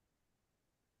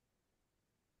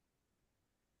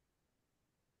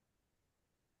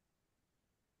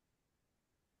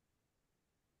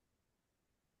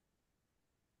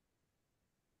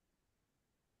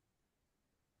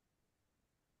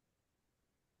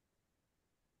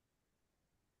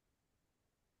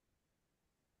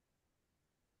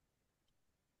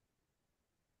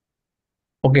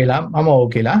Okay လားမမ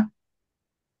okay လား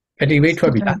activate ထွ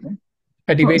က်ပြီလား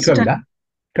activate ထွက်ပြီလား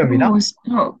ထွက်ပြီနော် ဟုတ်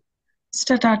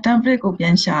starter template ကိုပြ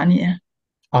န်ရှာနေရ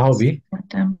ဟုတ်ပြီ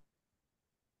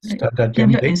starter template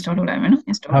ပြန် install လုပ်လိုက်မယ်နော်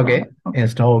install ဟုတ်ကဲ့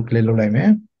install ကို click လုပ်လိုက်မယ်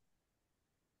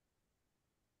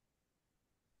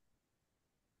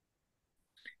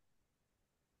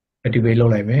activate လု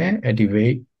ပ်လိုက်မယ်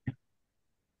activate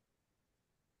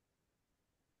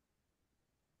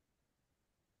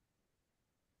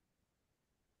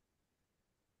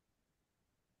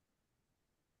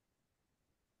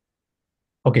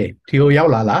okay ဒီကိုရော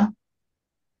က်လာလား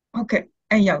ဟုတ်ကဲ့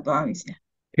အဲ့ရောက်သွားပြီဆရာ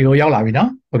ဒီကိုရောက်လာပြီနော်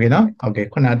okay နော် okay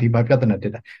ခုနဒီမှာပြဿနာတ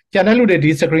က်တာကျန်တဲ့လူတွေဒီ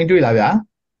screen တွေ့လားဗျာ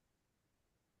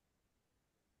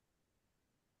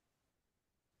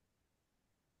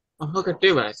ဟုတ်ကဲ့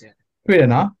တွေ့ပါတယ်ဆရာ တွေ့တယ်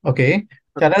နော် okay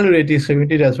ကျန်တဲ့လူတွေဒီ screen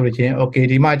တွေ့တယ်ဆိုလို့ချင်း okay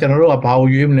ဒီမှာကျွန်တော်တို့ကဘာကို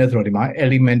ရွေးမလဲဆိုတော့ဒီမှာ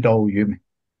elementor ကိုရွေးမယ်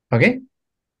okay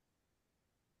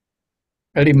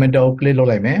elementor ကို click လုပ်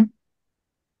လိုက်မယ်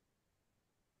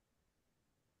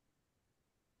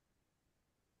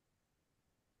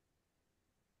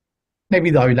နှိပ်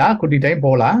ပြီးသွားပြီလားခုဒီတိုင်း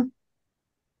ပေါ်လား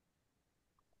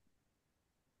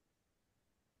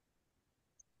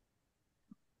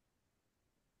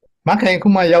မခိုင်ခု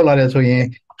မှရောက်လာတယ်ဆိုရင်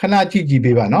ခဏကြည့်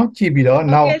ပေးပါနော်ကြည့်ပြီးတော့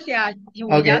နောက် ဟုတ်ကဲ့ဆရာ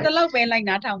ရသလောက်ပဲလိုက်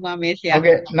နားထောင်ပါမယ်ဆရာ ဟုတ်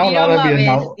ကဲ့နောက်လည်းပြီးတော့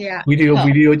နောက်ဗီဒီ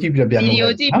ယိုကြည့်ပြီးတော့ပြန် ဗီ လုပ် ဒီ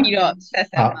ယိုကြည့်ပြီးတော့ဆက်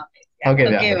ပါမယ်ဆရာ ဟုတ်ကဲ့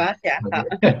ဟုတ်ကဲ့ပါဆရာဟုတ်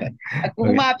အခု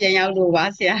မှပြန်ရောက်လို့ပါ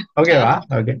ဆရာ ဟုတ်ကဲ့ပါ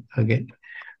ဟုတ်ကဲ့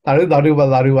သာဓု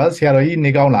ပါဆရာတော်ကြီး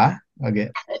နေကောင်းလားဟုတ်ကဲ့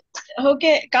ဟုတ်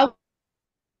ကဲ့ကောင်း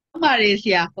ပါတယ်ဆ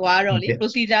ရာဟိုကတော့လေ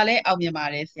procedure လည်းအောင်မြင်ပါ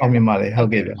တယ်ဆရာ အောင်မြင်ပါတယ်ဟု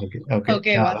တ်ကဲ့ဗျဟုတ်ကဲ့ ဟုတ်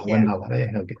ကဲ့ပါဆရာ ဝင်လာပါတယ်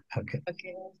ဟုတ်ကဲ့ ဟုတ်ကဲ့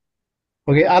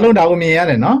okay အားလုံးဒါကိုမြင်ရ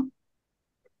တယ်နော်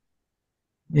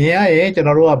မြင်ရရင်ကျွန်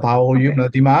တော်တို့ကဘာကိုယူမလဲ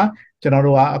ဒီမှာကျွန်တော်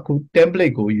တို့ကအခု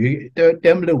template ကိုရွေး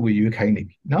ခိုင်းနေ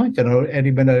ပြီเนาะကျွန်တော်တို့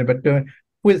elementor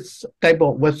which type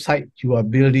of website you are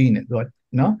building နဲ့ဆိုတော့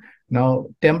เนาะနောက်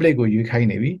template ကိုရွေးခိုင်း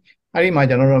နေပြီအဲ့ဒီမှာ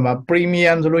ကျွန်တော်တို့က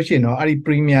premium ဆိုလို့ရှိရင်တော့အဲ့ဒီ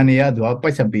premium တွေကသူက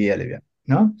ပိုက်ဆံပေးရတယ်ဗျ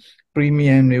เนาะ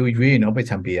premium တွေကိုရွေးရင်တော့ပိုက်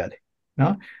ဆံပေးရတယ်เนา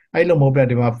ะအဲ့လိုမဟုတ်ပြ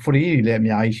ဒီမှာ free တွေလည်းအ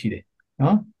များကြီးရှိတယ်เน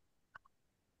าะ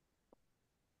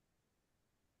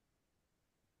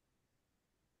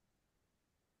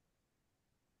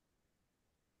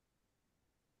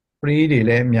free တွေ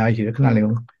လည်းအများကြီးရှိတယ်ခဏလေး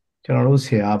ကျွန်တော်တို့ဆ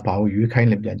ရာဘာကိုရွေးခိုင်း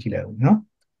လဲပြန်ကြည့်လိုက်ဦးနော်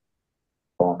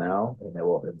now and it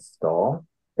will install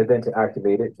and then to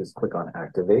activate it just click on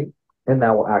activate and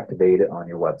that will activate it on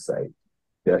your website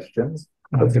suggestions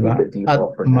let's keep it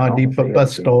default for now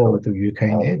multi-purpose store သူရွေးခို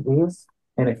င်းတယ်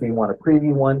and if we want to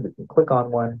preview one we can click on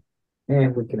one and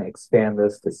we can expand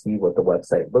this to see what the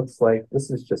website looks like this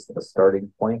is just a starting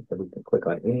point that we can click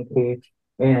on any page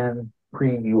and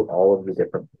preview all of the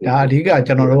different pages. ဒါအဓိက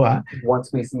ကျွန်တော်တို့က once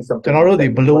we see something ကျွန်တော်တို့ဒီ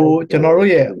ဘလို့ကျွန်တော်တို့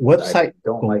ရဲ့ website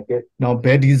ကို like it နော်ဘ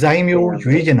ယ် design မျိုး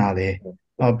ရွေးချင်တာလဲ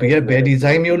ဘယ်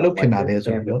design မျိုးလုပ်ချင်တာလဲ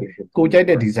ဆိုပြီးတော့ကိုကြိုက်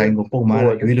တဲ့ design ကိုပုံမှန်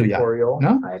ရွေးလို့ရတယ်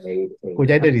နော်ကို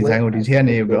ကြိုက်တဲ့ design ကိုဒီထဲက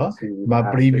နေပြီးတော့ဒီမှာ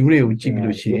preview တွေကိုကြည့်ပြီး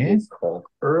လို့ရှိရင်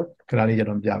ခဏလေးကျွန်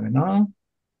တော်ပြမယ်နော်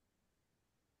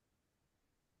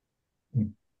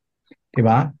ဒီ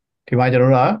မှာကျွန်တော်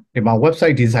တို့ကဒီမှာ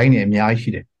website design တွေအများကြီး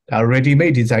ရှိတယ်ဒါ ready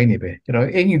made design တွေပဲကျွန်တော်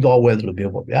အင်ကြီးသွားဝယ်သလိုပြော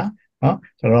ပေါ့ဗျာနော်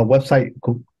ကျွန်တော် website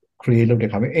ခု create လုပ်တဲ့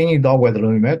ခါမှာအင်ကြီးသွားဝယ်သ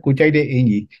လိုမျိုးကိုကြိုက်တဲ့အင်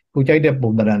ကြီးကိုကြိုက်တဲ့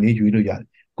ပုံသဏ္ဍာန်လေးရွေးလို့ရတယ်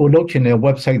ကိုလုပ်ချင်တဲ့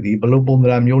website ဒီဘယ်လိုပုံသ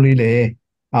ဏ္ဍာန်မျိုးလေးလဲ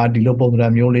ဒီလိုပုံသဏ္ဍာ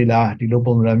န်မျိုးလေးလားဒီလို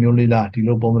ပုံသဏ္ဍာန်မျိုးလေးလားဒီ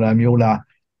လိုပုံသဏ္ဍာန်မျိုးလား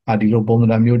ဒီလိုပုံသဏ္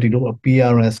ဍာန်မျိုးဒီလို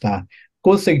appearance လား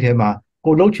ကိုစိတ်ထဲမှာ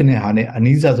ကိုလုပ်ချင်တဲ့ဟာနဲ့အန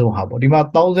ည်းဆုံးဟာပေါ့ဒီမှာ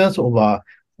thousands over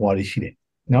ဟိုတွေရှိတယ်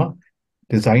နော်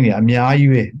design တွေအများ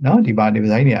ကြီးပဲနော်ဒီပါ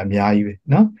design တွေအများကြီးပဲ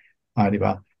နော်ဒီ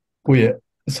ပါကိုယ့်ရဲ့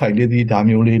site လေးဒီဒါ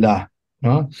မျိုးလေးလား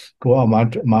နော်ကိုက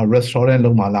မှာ restaurant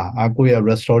လုံးမှာလားကိုယ့်ရဲ့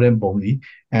restaurant ပုံဒီ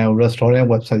restaurant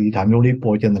website ဒီဒါမျိုးလေး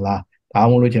ပေါ်ကျင်သလားဒါ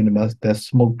မှမဟုတ်လို့ကျင်တယ် the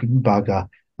smoking burger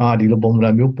ဒီလိုပုံစံ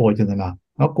မျိုးပေါ်ကျင်သလား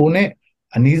နော်ကိုနဲ့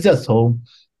အနည်းဆက်ဆုံး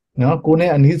နော်ကိုနဲ့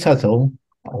အနည်းဆက်ဆုံး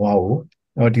ဟို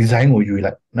ကို design ကိုရွေး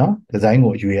လိုက်နော် design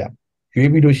ကိုရွေး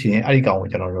ပြီးလို့ရှိရင်အဲ့ဒီကောင်ကို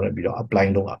ကျွန်တော်တို့လည်းပြီးတော့ apply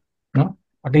လုပ်ရနော်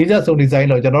အနည်းဆက်ဆုံး design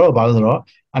လို့ကျွန်တော်တို့ဘာလို့ဆိုတော့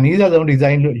အနည်းဆက်ဆုံး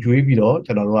design လို့ရွေးပြီးတော့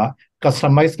ကျွန်တော်တို့က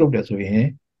customize လုပ်တယ်ဆိုရင်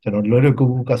ကျွန်တော်လွယ်လွယ်ကူ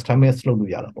ကူ customize လုပ်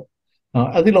လို့ရတာပေါ့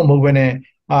အဲ့ဒီလိုမဟုတ်ဘဲနဲ့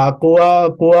ကို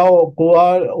က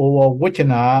ဝတ်ချင်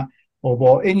တာဟို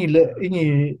ပေါ့အင်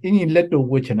ကြီးလက်တို့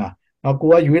ဝတ်ချင်တာကို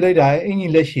ကရွေးလိုက်တာအင်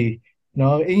ကြီးလက်ရှိ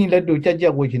နော်အင်ကြီးလက်တို့ကြ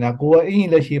က်ဝတ်ချင်တာကိုကအင်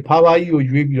ကြီးလက်ရှိဖားကြီးကို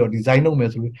ရွေးပြီးတော့ design လုပ်မယ်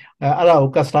ဆိုပြီးအဲ့ဒါ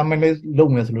ကို customize လု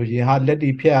ပ်မယ်ဆိုလို့ရှိရင်လက်တွေ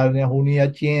ဖြတ်ရတယ်ဟိုနေရာ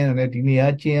ကျင်းရတယ်ဒီနေရာ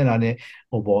ကျင်းရတယ်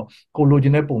ဟိုပေါ့ကိုလိုချ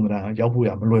င်တဲ့ပုံစံရောက်ဖို့ရ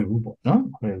မလွယ်ဘူးပေါ့နော်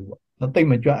မလွယ်ဘူးပေါ့တိတ်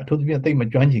မကြွအထူးသဖြင့်တိတ်မ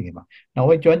ကြွချင်ခင်မှာနောက်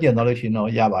ဝဲကြွချင်သွားလို့ရှိရင်တော့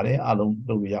ရပါတယ်အားလုံး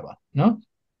လုပ်လို့ရပါတယ်နော်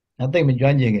တိတ်မကြွ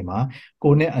ချင်ခင်မှာ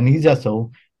ကိုနဲ့အနည်းဆက်ဆုံး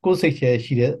ကိုယ်စိတ်ရှယ်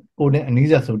ရှိတဲ့ကိုယ်နဲ့အနည်း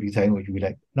ဆက်ဆုံးဒီဇိုင်းကိုယူ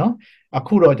လိုက်နော်အ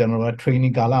ခုတော့ကျွန်တော်တို့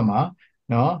training ကာလမှာ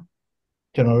နော်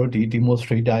ကျွန်တော်တို့ဒီ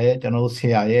demonstrator ရဲ့ကျွန်တော်တို့ဆ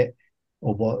ရာရဲ့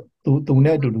ဟိုပေါ့သူ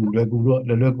နဲ့အတူတူလွယ်ကူ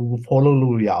follow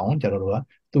လို့ရအောင်ကျွန်တော်တို့က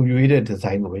သူရွေးတဲ့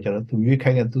design ကိုပဲကျွန်တော်သူရွေးခို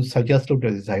င်းတဲ့သူ suggest လုပ်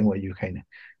တဲ့ design ကိုယူခိုင်းတယ်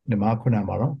ဒီမှာခုန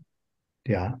မှာတော့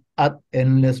ဒီ add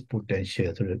endless potential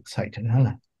ဆိုတဲ့ site ဟုတ်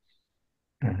လား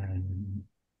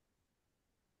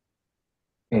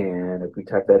And if we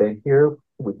type that in here,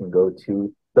 we can go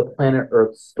to the Planet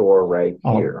Earth store right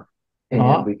here.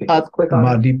 And we can just click on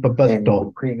it and we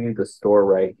can preview the store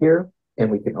right here. And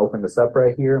we can open this up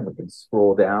right here and we can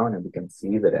scroll down and we can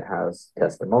see that it has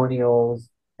testimonials.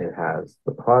 It has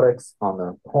the products on the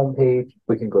home page.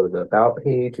 We can go to the about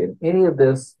page and any of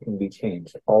this can be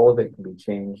changed. All of it can be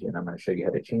changed and I'm going to show you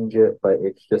how to change it, but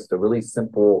it's just a really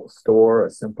simple store,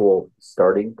 a simple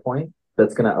starting point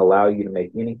that's going to allow you to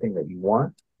make anything that you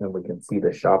want. And we can see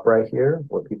the shop right here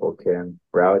where people can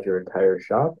browse your entire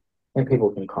shop and people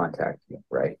can contact you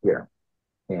right here.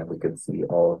 And we can see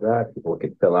all of that. People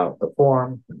can fill out the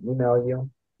form and email you.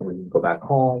 And we can go back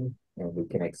home and we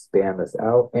can expand this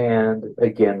out. And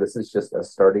again, this is just a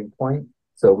starting point.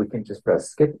 So we can just press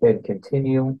skip and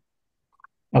continue.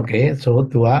 Okay, so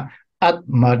သူက add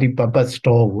multi-purpose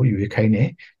store ကိုယူခိုင်းတယ်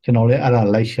ကျွန်တော်လည်းအဲ့ဒါ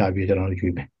လိုက်ရှာပြီးကျွန်တော်ယူ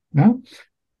မယ်နော်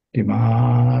ဒီမှာ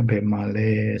ဘယ်မှာလဲ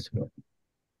ဆိုတော့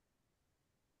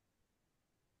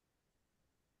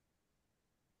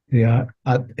ဒီက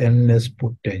add endless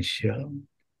potential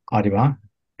ဒီမှာ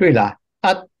တွေ့လား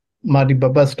add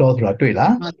multi-purpose store ဆိုတာတွေ့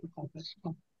လား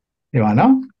ဒီမှာ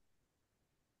နော်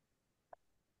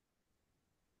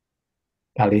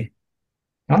ဒါလေး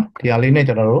နော်ဒီဟာလေးနဲ့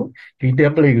ကျွန်တော်တို့ဒီ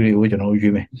template တွေကိုကျွန်တော်တို့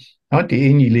ရွေးမယ်နော်ဒီအ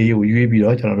င်ကြီးလေးကိုရွေးပြီး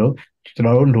တော့ကျွန်တော်တို့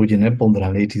လိုချင်တဲ့ပုံစံ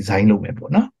လေး design လုပ်မယ်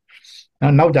ပေါ့နော်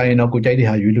နောက်ကြရင်တော့ကိုကြိုက်တဲ့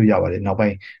ဟာရွေးလို့ရပါတယ်နောက်ပို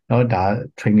င်းနော်ဒါ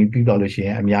training ပြီးတော့လို့ရှိရ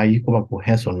င်အများကြီးကိုယ့်ဘက်ကို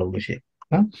hands on လုပ်လို့ရှိရင်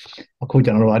နော်အခု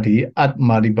ကျွန်တော်တို့ကဒီ add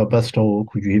multi-purpose store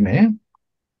ကိုရွေးမယ်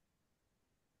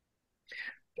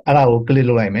အဲ့ဒါကို click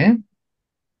လုပ်လိုက်မယ်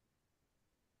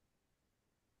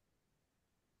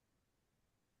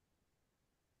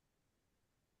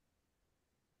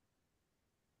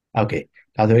โอเค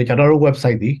ဒါဆိုရင်ကျွန်တော်တို့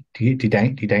website ဒီတို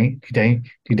င်း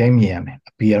မြင်ရမယ်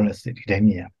appearance ဒီတိုင်း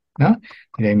မြင်ရမယ်နော်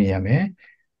ဒီတိုင်းမြင်ရမယ်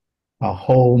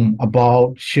home about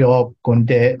shop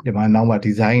contact ဒီမှာနောက်မှာ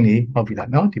design တွေဟုတ်ပြီလား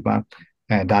နော်ဒီမှာ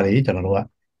ဒါတွေကျွန်တော်တို့က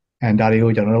ဒါတွေ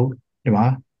ကိုကျွန်တော်တို့ဒီ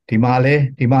မှာလဲ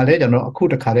ကျွန်တော်အခု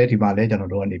တခါတည်းဒီမှာလဲကျွန်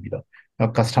တော်တို့ကနေပြီးတော့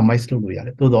customize လုပ်လို့ရတ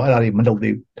ယ်သို့တော့အဲ့ဒါတွေမလုပ်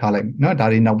သေးဘူးထားလိုက်နော်ဒါ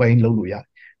တွေနောက်ပိုင်းလုပ်လို့ရတယ်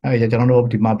အဲ့ကျွန်တော်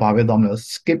တို့ဒီမှာဘာပဲသွားမလို့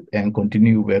skip and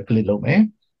continue ပဲ click လုပ်မယ်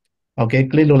okay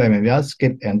click လုပ်လိုက်မယ်ဗျာ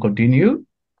skip and continue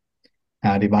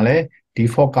ဒီမှာလဲ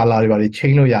default color တွေပါတွေ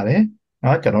change လုပ်ရတယ်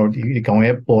နော်ကျွန်တော်တို့ဒီကောင်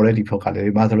ရဲ့ပေါ်တဲ့ default color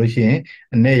တွေမှာဆိုလို့ရှိရင်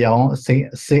အနက်ရောင်စိတ်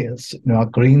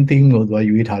green theme ကိုသူက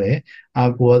ရွေးထားတယ်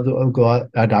ကိုက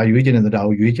ဒါရွေးချင်တဲ့ဒါ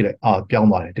ကိုရွေးချင်လိုက်ပြောင်း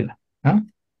သွားတယ်တိလား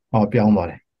နော်ပြောင်းသွား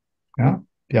တယ်နော်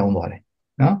ပြောင်းသွားတယ်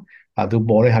နော်သူ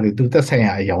ပေါ်တဲ့ဟာတွေသူသက်ဆိုင်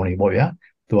ရာအရောင်တွေပေါ့ဗျာ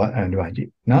သူကဒီမှာကြည့်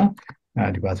နော်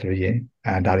ဒီပါဆိုလို့ရှိရ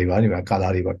င်ဒါတွေပါဒီမှာ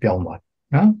color တွေပါပြောင်းသွားတယ်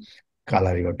နော်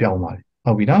color တွေပါပြောင်းသွားတယ်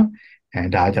ဟုတ်ပြီနော်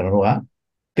ဒါကျွန်တော်တို့က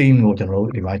theme ကိုကျွန်တော်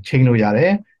တို့ဒီမှာ change လို့ရတ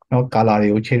ယ်နော် color တွေ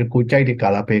ကို change ကိုကြိုက်တဲ့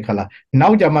color ပဲ color နော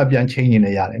က်ကြမှာပြန် change နေလ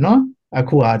ည်းရတယ်နော်အ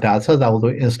ခုဟာဒါဆက်စာကို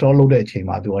ဆို install လုပ်တဲ့အချိန်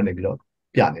မှာသူကနေပြီးတော့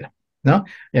ပြနေတာနော်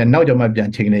နောက်ကြမှာပြန်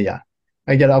change လည်းရတ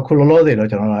ယ်ကြတော့အခုလောလောဆယ်တော့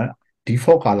ကျွန်တော်က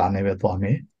default color နဲ့ပဲသွားမ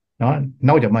ယ်နော်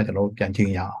နောက်ကြမှာကျွန်တော်ပြန်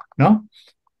change ရအောင်နော်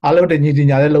အားလုံးတညီ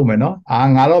ညာလေးလုပ်မယ်နော်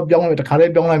ငါတော့ပြောင်းတခါ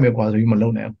လေးပြောင်းလိုက်မယ်ကွာဆိုပြီးမလု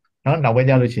ပ်နဲ့နော်နောက်ပိုင်း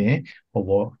ကျလို့ရှိရင်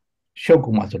ရှုပ်ကူ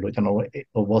မှာဆိုလို့ကျွန်တော်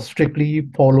တို့ strictly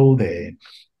follow the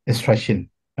instruction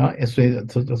နော်ဆို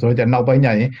တော့နောက်ပိုင်းကျ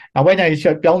ရင်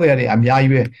ပြောင်းနေရတယ်အများ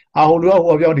ကြီးပဲဟိုလူက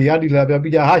ဟိုပြောင်းဒီလာပြော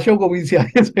ပြီးကြရှုပ်ကုန်ပြီဆရာ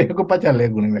ဆိုရင်ကိုပတ်ချက်လဲ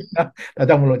ကုန်နေမယ်နော်ဒါ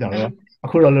ကြောင့်မလို့ကျွန်တော်တို့အ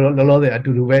ခုတော့လောလောဆယ်အ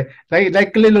တူတူပဲလိုက်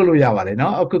click လုပ်လို့ရပါတယ်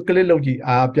နော်အခု click လုပ်ကြည့်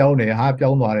ပြောင်းတယ်ပြော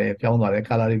င်းသွားတယ်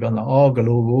color တွေပြောင်းသွားဂ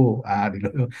လိုကိုဒီ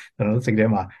လိုကျွန်တော်တို့စိတ်ထဲ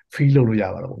မှာ feel လုပ်လို့ရ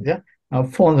ပါတော့ဗျာ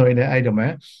font ဆိုရင်လည်းအဲ့ဒီ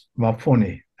မှာ font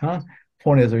တွေနော်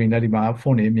font တွေဆိုရင်လည်းဒီမှာ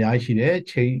font တွေအများကြီးရှိတယ်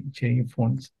change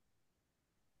fonts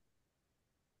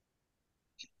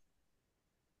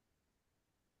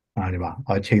ဒီ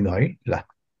မှာချိန်သွားပြီလား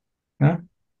နော်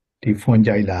ဒီ font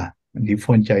ကြိုက်လားဒီ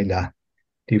font ကြိုက်လား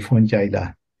ဒီ font ကြိုက်လား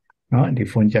နော်ဒီ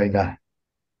font ကြိုက်လား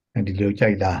ဒီလိုကြို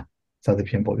က်လားစသ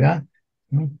ဖြင့်ပေါ့ဗျာ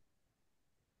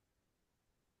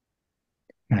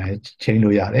ချိန်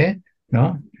လို့ရတယ်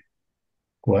နော်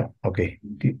ကိုက okay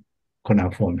ဒီခုန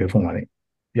font ပဲ font ပါလေ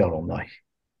ပြောင်းလုံးသွား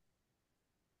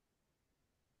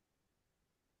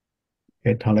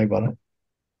ပြီထားလိုက်ပါတော့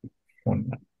font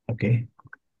okay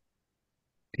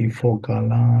default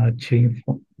color change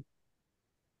font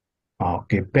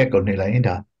okay back ကိုနေလိုက်ရင်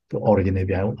ဒါသူ original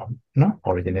ပြန်အောင်နော်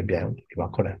original ပြန်အောင်ဒီမှာ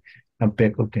ခေါ်တယ်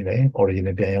backup တွေလည်း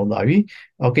original ပြန်ရောက်သွားပြီ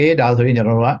okay ဒါဆိုရင်ကျွန်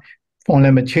တော်တို့က font လ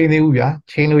ည်းမချိန်သေးဘူးဗျာ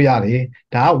ချိန်လို့ရတယ်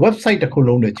ဒါက website တစ်ခု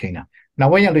လုံးနဲ့ချိန်တာနော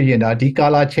က်ပိုင်းရလို့ရင်ဒါဒီ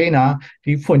color ချိန်တာ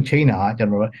ဒီ font ချိန်တာကျွန်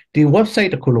တော်တို့ဒီ website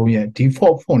တစ်ခုလုံးရဲ့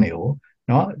default font တွေကို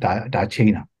เนาะဒါချိ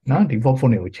န်တာเนาะ default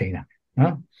font တွေကိုချိန်တာเนา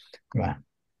ะဒီမှာ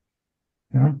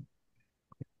เนาะ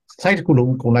site တစ်ခု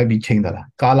လုံးကုန်လိုက်ပြီးချိန်သွားတာ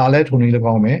color လည်းထုံနေလည်း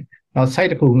ကောင်းမယ်နောက် site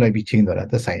တစ်ခုလုံးလိုက်ပြီးချိန်သွားတာ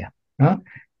သက်ဆိုင်ရเนาะ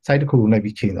site တစ်ခုလုံးလိုက်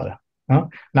ပြီးချိန်သွားတာเนาะ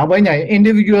နောက်ပိုင်းကျရင်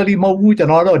individually မဟုတ်ဘူးကျွန်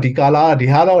တော်တော့ဒီ color ဒီ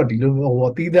ဟာတော့ဒီလိုဟို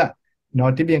တီးသက်เนาะ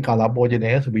တစ်ပြင် color ပေါ်ကျင်တ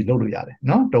ယ်ဆိုပြီးလုပ်လို့ရတယ်เ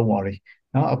นาะ don't worry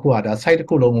เนาะအခုကဒါ site တစ်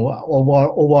ခုလုံးကို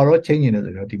overall change နေတယ်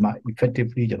ဆိုတော့ဒီမှာ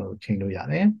effectively ကျွန်တော်တို့ချိန်လို့ရ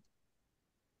တယ်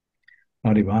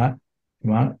နောက်ဒီမှာ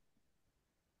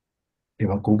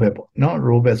go back ပေါ့เนาะ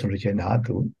row back ဆိုလို့ရှိရင်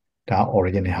ဒါ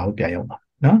original ဟာကိုပြန်ရောက်ပါ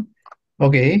เนาะ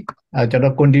okay ကျွန်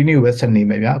တော် continue ပဲဆက်နေ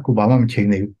မယ်ဗျာအခုဘာမှမချိန်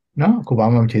သေးဘူးเนาะအခုဘာ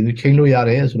မှမချိန်သေးချိန်လို့ရ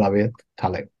တယ်ဆိုတာပဲ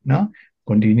ထားလိုက်เนาะ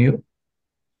continue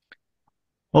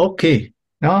okay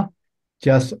เนาะ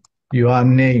just your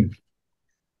name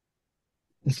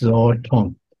Zoton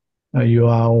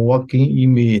your working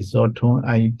email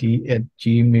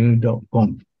zotonid@gmail.com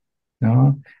now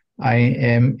I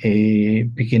am a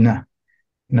beginner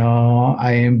now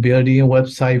I am building a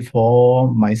website for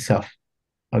myself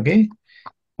okay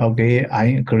okay I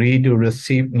agree to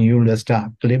receive newsletter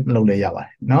clip လုပ်လိုက်ရပါတ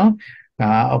ယ်เนาะ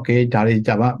okay ဒါတွေ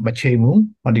ကြပါမချိန်ဘူး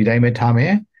ဟောဒီတိုင်းပဲထားမ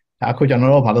ယ်အခုကျွန်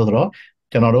တော်တို့ဘာလို့ဆိုတော့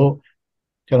ကျွန်တော်တို့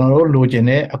လိုချင်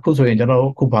တဲ့အခုဆိုရင်ကျွန်တော်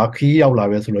တို့အခုဘာခီးရောက်လာ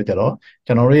ပဲဆိုတော့ကျွန်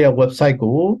တော်တို့ရဲ့ website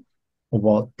ကိုဟို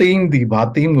ပေါ့ theme ဒီဘာ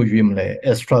theme ကိုရွေးမလဲ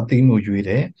extra theme ကိုရွေးတ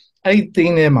ယ်အဲ့ဒီ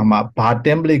theme ထဲမှာဘာ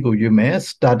template ကိုရွေးမယ်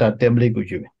starter template ကို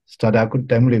ရွေးမယ် starter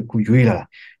template ကိုရွေးလာ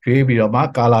ရွေးပြီးတော့မှ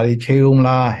color တွေချိန်အောင်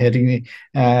လား heading တွေ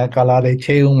color တွေ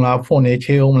ချိန်အောင်လား font တွေ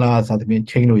ချိန်အောင်လားစသဖြင့်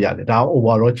ချိန်လို့ရတယ်ဒါ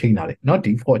overall ချိန်တာလေเนาะ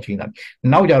default ချိန်တာ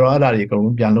နောက်ကြတော့အဲ့ဒါတွေအကုန်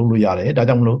လုံးပြန်လုပ်လို့ရတယ်ဒါ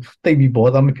ကြောင့်မလို့သိပြီးဘော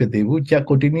သားမဖြစ်သေးဘူး just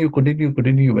continue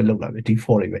ပဲလုပ်လာပဲ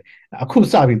default တွေပဲအခု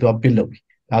စပြီးသူက build လုပ်ပြီ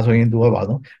ဒါဆိုရင်သူကပါ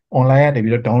တော့ online ကနေ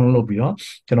ပြီးတော့ download လုပ်ပြီးတော့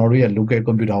ကျွန်တော်တို့ရဲ့ local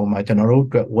computer ပေါ်မှာကျွန်တော်တို့အ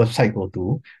တွက် website ကိုသူ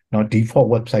เนาะ default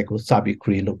website ကိုစပြီး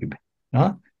create လုပ်ပြီမယ်เนาะ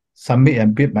submit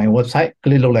and build my website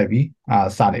click လုပ်လိုက်ပြီး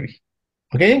စနေပြီ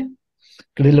okay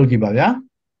click လုပ်ကြည့်ပါဗျာ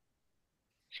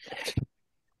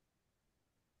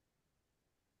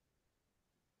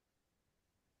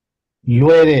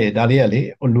လွယ်တယ်ဒါလေးကလေ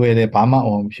လွယ်တယ်ဘာမှ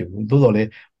အောင်မဖြစ်ဘူးသို့တော်လေ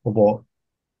ဟိုပေါ့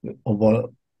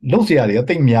လုပ်စရာတွေက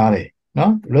တိတ်များတယ်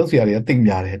နော်လုပ်စရာတွေကတိတ်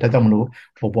များတယ်ဒါကြောင့်မလို့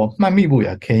ဟိုပေါ့မှတ်မိဖို့ရ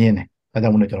ခဲရင်တယ်ဒါကြော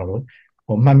င့်မလို့ကျွန်တော်တို့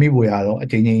ဟိုမှတ်မိဖို့ရတော့အ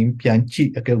ချိန်ချင်းပြန်ကြည့်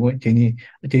အကယ်၍အချိန်ချင်း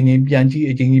ပြန်ကြည့်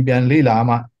အချိန်ချင်းပြန်လေ့လာ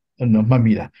မှမှတ်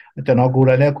မိတာကျွန်တော်ကိုယ်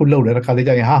တိုင်လည်းအခုလုပ်တယ်တစ်ခါလေး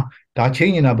ကြာရင်ဟာဒါချ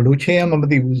င်းနေတာဘယ်လိုချင်းရမှမ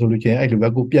သိဘူးဆိုလို့ချင်းအဲ့လိုပဲ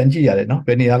ကိုပြန်ကြည့်ရတယ်နော်ဘ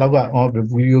ယ်နေရာလောက်က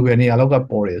ဗီဒီယိုဘယ်နေရာလောက်က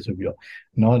ပေါ်တယ်ဆိုပြီးတော့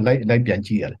နော်လိုက်ပြန်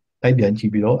ကြည့်ရတယ်လိုက်ပြန်ကြ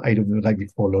ည့်ပြီးတော့အဲ့လိုမျိုးလိုက်ပြီး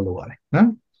follow လုပ်ရတယ်နော်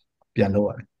ပြန်လုပ်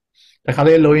ရတယ်တခါ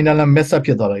လေးလိုရင်းနဲ့ mess up ဖြ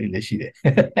စ်သွားတာလည်းရှိတယ်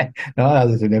နော်အဲ့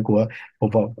ဒါဆိုရင်ကိုက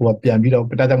ပြန်ပြီးတော့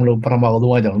တတ်တယ်မလို့ပထမဆုံး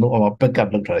ကကျွန်တော်တို့ backup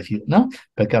လုပ်ထားတာရှိတယ်နော်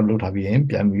backup လုပ်ထားပြီးရင်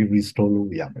ပြန်ပြီး restore လုပ်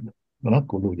ရမယ်နော်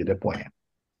ကိုလိုချင်တဲ့ point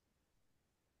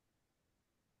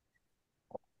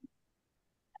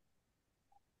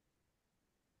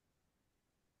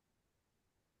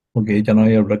โอเคကျွန်တော်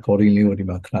ရဲ့ recording လေးကိုဒီ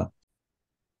မှာခဏ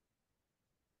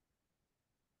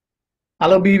အား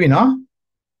လုံးပြီးပြီနော်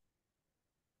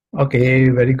okay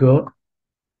very good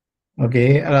okay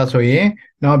အဲ့ဒါဆိုရင်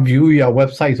နောက် view your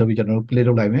website ဆိုပြီးကျွန်တော်တို့ click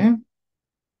လုပ်လိုက်မယ်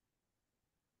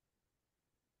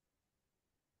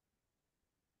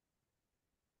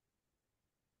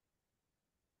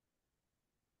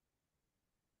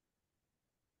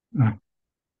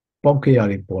ပေါက်ခဲ့ရ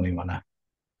တယ်ပေါ်နေမှာလား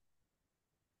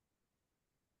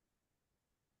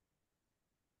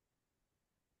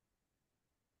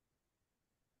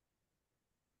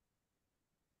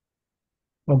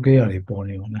ပေါက်ခဲ့ရတယ်ပေါ်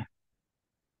နေမှာလား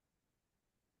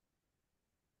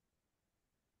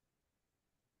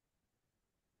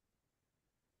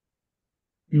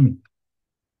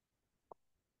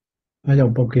အဲကြော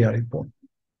င့်ပေါက်ခဲ့ရတယ်ပေါ်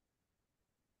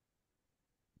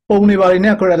ပုံနေပါလိမ့်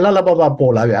နဲ့ခရလှလှပပ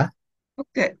ပေါ်လာဗျာဟု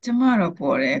တ်ကဲ့ကျမတော့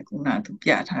ပေါ်တယ်ခုနသူပြ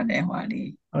ထားတဲ့ဟွာလေး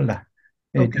ဟုတ်လား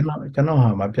အေးကျွန်တော်ဟာ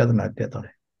မှာပြဿနာတက်သွားတ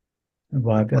ယ်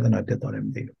ဘာပြဿနာတက်သွားတယ်မ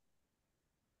သိဘူး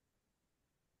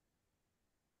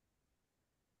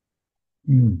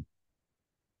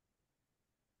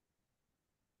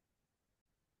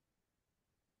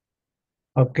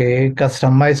okay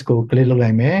customize ကို click လုပ်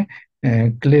လိုက်မယ်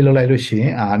click လုပ်လိုက်လို့ရှိရ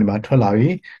င်ဒီမှာထွက်လာပြီ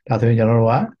ဒါဆိုရင်ကျွန်တော်တို့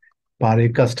ကဘာတွေ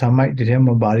customize ဒီထဲ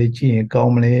မှာဘာတွေကြည့်ရင်ကော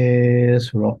င်းမလဲ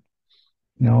ဆိုတော့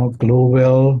နော်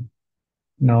global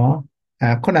နော်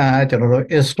ခုနကကျွန်တော်တို့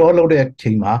install လုပ်တဲ့အချိ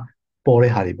န်မှာပေါ်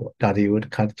တဲ့ဟာတွေပေါ့ဒါတွေကိုတ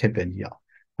စ်ခါတစ်ချက်ပြန်ကြည့်အောင်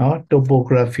နော်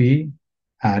topography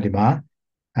ဒီမှာ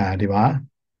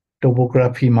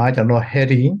topography မှာကျွန်တော်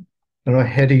heading ကျွန်တော်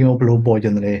heading ကိုဘယ်လိုပေါ်ကျ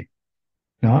င်တယ်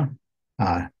နော်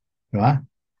ဒီမှာ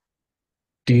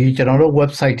ဒီကျွန်တော်တို့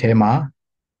website ထဲမှာ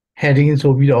heading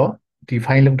ဆိုပြီးတော့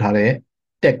define လုပ်ထားတဲ့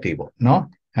tag တွေပေါ့နော်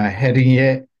heading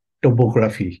ရဲ့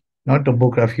topography နော်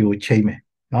topography ကိုချိန်မယ်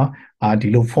နော်ဒီ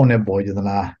လို font နဲ့ပေါ်ကျင်သ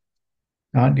လား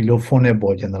နော်ဒီလို font နဲ့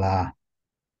ပေါ်ကျင်သလား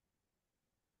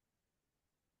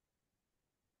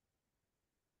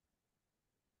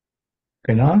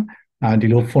ကဲနော်ဒီ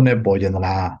လို font နဲ့ပေါ်ကျင်သ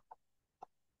လား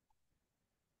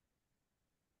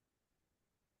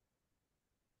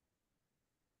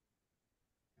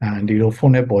ဒီလို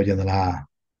font နဲ့ပေါ်ကျင်သလား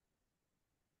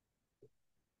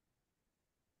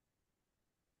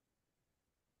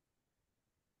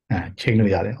ချိန်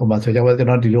လို့ရတယ်ဟိုမှာဆိုကြပါကျွန်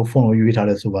တော်ဒီလို font ကိုရွေးထား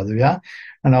တယ်ဆိုပါစို့ဗျာ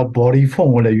နောက် body font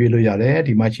ကိုလည်းရွေးလို့ရတယ်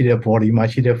ဒီမှာရှိတဲ့ body မှာ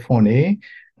ရှိတဲ့ font တွေ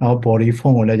နောက် body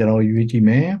font ကိုလည်းကျွန်တော်ရွေးကြည့်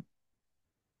မယ်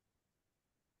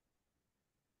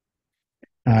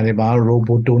ဒီမှာ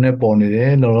roboto နဲ့ပေါ်နေတ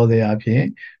ယ်လောလောဆယ်အဖြစ်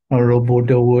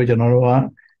roboto ကိုကျွန်တော်တို့က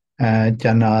ကျ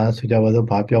န်တာဆိုကြပါစို့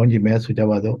ဘာပြောင်းကြည့်မယ်ဆိုကြ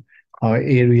ပါစို့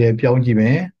area ပြောင်းကြည့်မ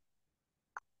ယ်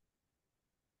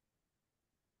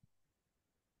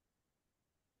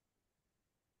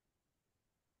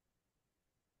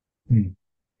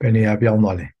ဘယ်နေရာပြောင်း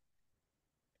သွားလဲ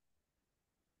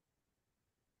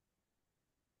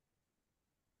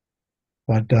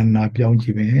ဘာတန်နာပြောင်းကြ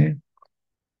ည့်မယ်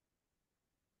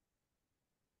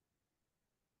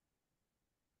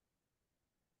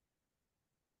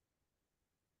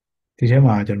ဒီထဲ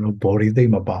မှာကျွန်တော် body သိ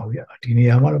မ့်မပါဘူးဗျဒီနေ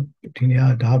ရာမှာတော့ဒီနေရာ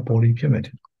ဒါ body ဖြစ်မယ်တ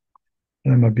ယ်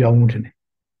မပြောင်းဘူးတယ်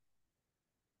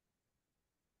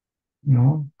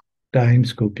နော် times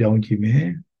ကိုပြောင်းကြည့်မယ်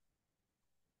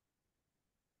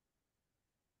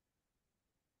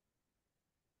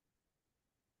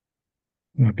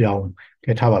မပြောင်း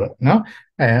ကဲထားပါတော့နော်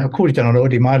အခုကျွန်တော်တို့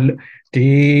ဒီမှာဒီ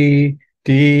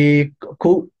အ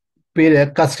ခုပေးတဲ့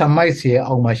customize ရဲ့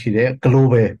အောက်မှာရှိတဲ့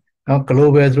global နော်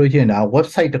global ဆိုလို့ရှိရင်ဒါ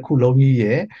website တစ်ခုလုံးကြီး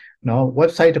ရဲ့နော်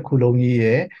website တစ်ခုလုံးကြီး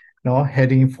ရဲ့နော်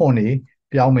heading font တွေ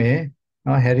ပြောင်းမယ်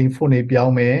နော် heading font တွေပြော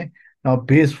င်းမယ်နော်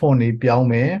base font တွေပြောင်း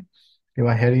မယ်ဒီ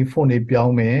မှာ heading font တွေပြော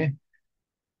င်းမယ်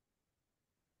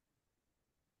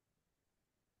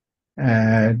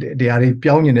ဒီဟာတွေ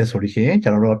ပြောင်းနေတယ်ဆိုလို့ရှိရင်ကျွ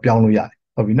န်တော်တို့ပြောင်းလို့ရတယ်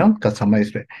ဟုတ်ပြီနော် customize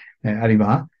တွေအဲ့ဒီ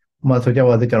မှာဥပမာဆိုကြ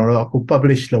ပါစို့ကျွန်တော်တို့အခု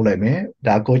publish လုပ်လိုက်မယ်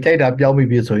ဒါကိုကြိုက်တာပြောင်းပြီး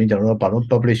ပြီဆိုရင်ကျွန်တော်တို့ဘာလို့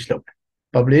publish လုပ်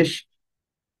publish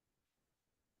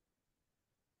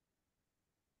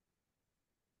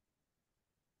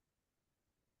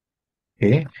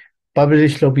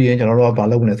publish လုပ်ပြီးရင်ကျွန်တော်တို့ကဘာ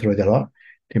လုပ်မလဲဆိုတော့ကျတော့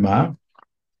ဒီမှာ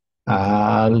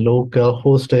local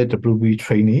hosted WP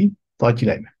training သွားကြည့်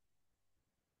လိုက်မယ်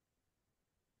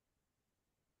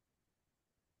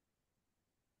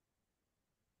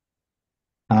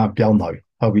ပြောင်းသွားပြီ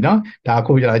ဟုတ်ပြီနော်ဒါအ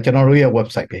ခုကျွန်တော်တို့ရဲ့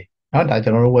website ပဲနော်ဒါကျွ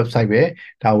န်တော်တို့ website ပဲ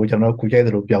ဒါကိုကျွန်တော်တို့ခုကြိုက်သ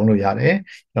လိုပြောင်းလို့ရတယ်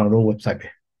ကျွန်တော်တို့ website ပဲ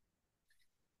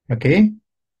okay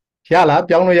ရလား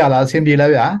ပြောင်းလို့ရလားအဆင်ပြေ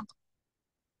လားဗျာ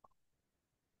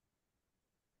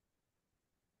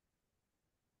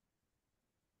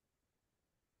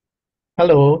ဟယ်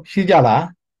လိုရှိကြလား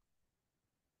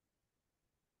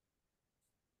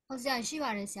ဟုတ်ဆရာရှိပါ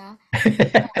တယ်ဆရာ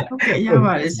ဟုတ်ကဲ့ရ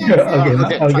ပါတယ်ဆရာ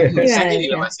okay စနေနေ့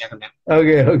လောက်ပါဆရာခင်ဗျ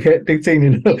okay တိတ်စိတ်နေ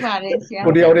လို့ ရှိပါတယ်ဆရာ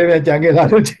ကိုတယောက်တည်းပဲကြံခဲ့တာ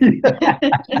လို့ကြည့်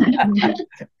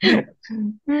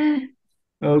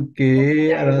okay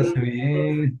အဲ့ဒါဆိုရ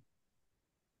င်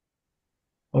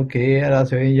okay အဲ့ဒါ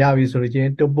ဆိုရင်ရပြီဆိုလို့ချင်း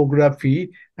topography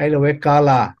အဲ့လိုပဲ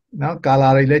color နော်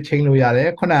color တွေလည်းချိန်လို့ရတယ်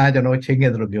ခုနကကျွန်တော်ချိန်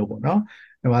ခဲ့သလိုမျိုးပေါ့နော်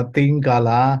ဒီမှာ theme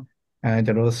color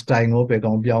ကျွန်တော် style ကိုပဲ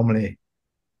ကောင်းပြောင်းမလဲ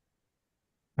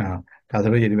ဒါဆို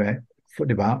လို့ရဒီပဲ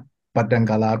ဒီမှာ button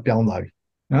color ပြောင်းသွားပြီ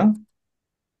နော်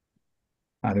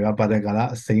ဒီမှာ button color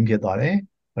အစိမ်းဖြစ်သွားတယ်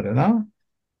ဟုတ်တယ်နော်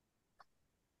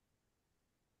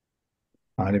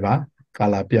ဒီမှာ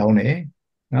color ပြောင်းတယ်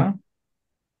နော်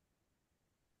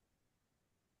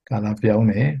color ပြောင်း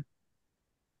တယ်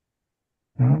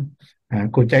နော်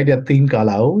ကိုကြိုက်တဲ့ theme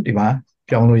color ကိုဒီမှာ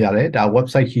ပြောင်းလို့ရတယ်ဒါ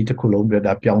website ကြီးတစ်ခုလုံးပြ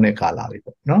ဒါပြောင်းတဲ့ color တွေ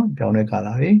ပေါ့နော်ပြောင်းတဲ့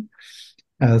color တွေ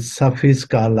surface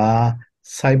color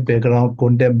site background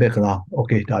content background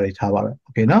okay ဒါတွေထားပါမယ်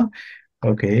okay နော်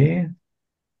okay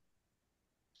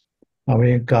နောက်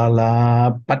ပြီး color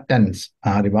buttons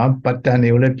ဒီမှာ button တွေ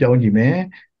ကိုလည်းပြောင်းကြည့်မယ်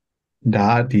ဒါ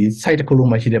ဒီ site တစ်ခုလုံး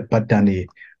မှာရှိတဲ့ button တွေ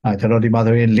ကျွန်တော်ဒီမှာ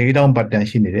ဆိုရင်4000 button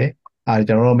ရှိနေတယ်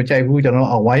ကျွန်တော်မကြိုက်ဘူးကျွန်တော်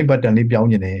white button လေးပြောင်း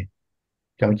နေတယ်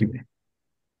ပြောင်းကြည့်မယ်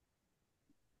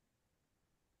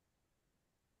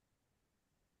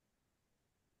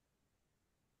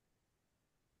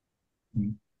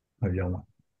မပြောင်း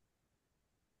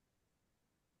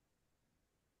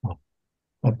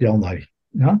ပါပြောင်းသွားပြီ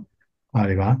နော်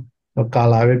ဒီမှာ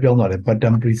color ပဲပြောင်းသွားတယ်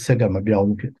button preset ကမပြောင်း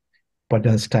ဘူးဖြစ်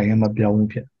button style ကမပြောင်းဘူး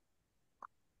ဖြစ်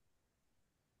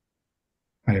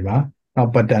Hay ba nó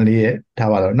bật đèn li thà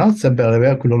vào nó simple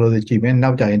về cứ lo gì chỉ biết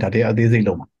nấu chạy đã thì ở đây gì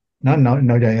luôn nó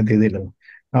nấu chạy ở đây gì luôn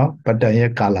nó bật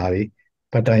đèn color đi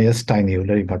bật đèn style nhiều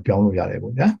đấy màပြောluôn vậy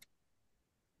bố nhá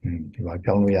thì mà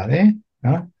ပြောluôn vậy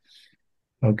đó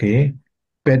ok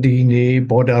petty ni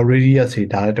border radius တွေ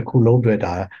ဒါတစ်ခုလုံးတွေ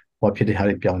ဒါဟောဖြစ်တဲ့ဟာ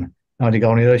တွေပြောင်းတယ်နော်ဒီကော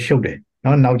င်တွေတော့ရှုပ်တယ်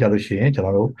နော်နောက်ကြလို့ရှိရင်ကျွန်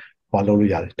တော်တို့ဟောလုပ်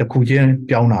လို့ရတယ်တစ်ခုချင်း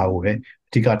ပြောင်းတာကိုပဲအ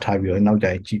ဓိကထားပြီးတော့နောက်ကြ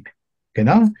ရင်ကြည့်โอเค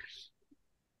နော်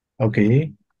โอเค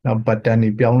နောက် button တွေ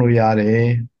ပြောင်းလို့ရတယ်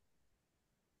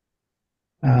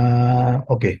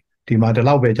โอเคဒီမှာဒီ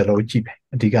လောက်ပဲကျွန်တော်တို့ကြည့်ပဲ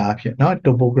အဓိကအဖြစ်เนาะ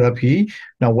topography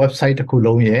နောက် website တစ်ခု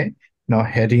လုံးရဲ့เนาะ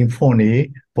heading font တွေ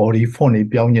body font တွေ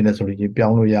ပြောင်းနေတယ်ဆိုလို့ချင်းပြော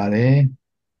င်းလို့ရတယ်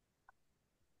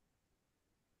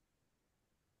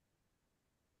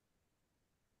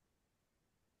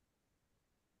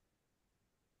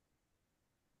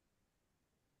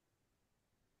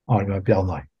အော်ဒီမှာပြောင်း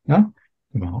သွားပြီเนาะ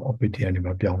ဒီမှာ opacity ကနေ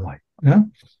မှာပြောင်းသွားပြီเนาะ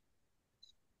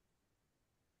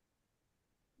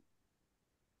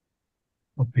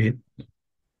opacity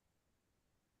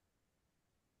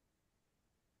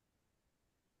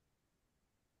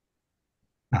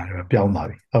ပြောင်းသွား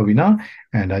ပြီဟုတ်ပြီနော်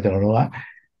ဒါကျွန်တော်တို့က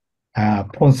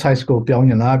font size ကိုပြောင်း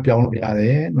ရင်လားပြောင်းလို့ရတ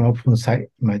ယ်နော် font size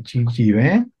မှာကြီးကြီးပဲ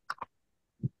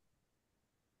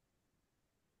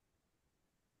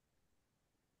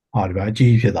ဒီမှာအ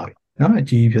ကြီးဖြစ်သွားပြီနော်အ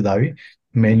ကြီးဖြစ်သွားပြီ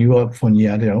menu က font ကြီး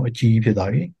ရတယ်တော့အကြီးဖြစ်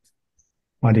သွားပြီ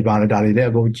ဒီပါဒါတွေလည်း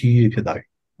အကုန်ကြီးဖြစ်သွားပြီ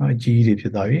နော်အကြီးတွေဖြ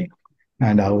စ်သွားပြီ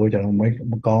ဒါကိုကျွန်တော်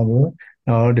မကောင်းဘူး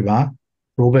နော်ဒီမှာ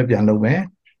row ပဲပြန်လုပ်မယ်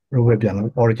row ပဲပြန်လုပ်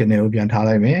original ကိုပြန်ထား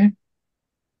လိုက်မယ်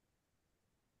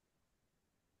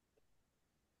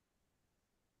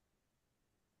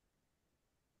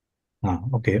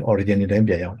โอเค origin တိုင်း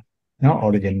ပြန်ရောက်เนาะ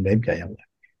origin တိုင်းပြန်ရောက်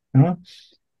เนาะ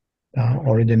ဒါ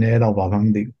origin တော့ဘာမှမ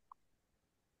သိဘူး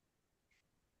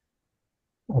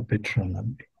option လား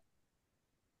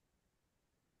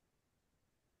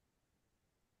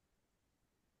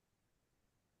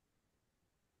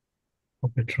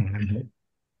option လား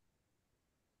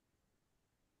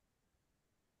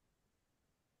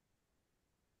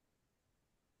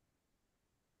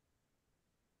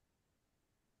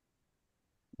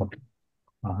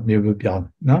မျိုးပြောင်း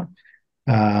เนาะ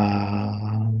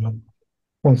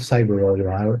font size ကိုတော့ဒီ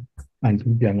မှာအန်တီ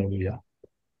ပြန်လုပ်လို့ရ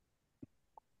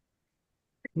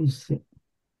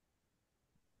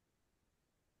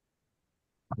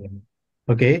โ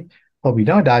อเคဟုတ်ပြီเ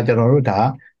นาะဒါကျွန်တော်တို့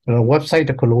website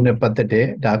တစ်ခုလုံးနဲ့ပတ်သက်တဲ့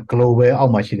ဒါ global အော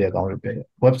က်မှာရှိတဲ့အကောင်တွေပဲ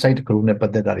website တစ်ခုလုံးနဲ့ပ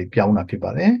တ်သက်တာတွေပြောင်းတာဖြစ်ပါ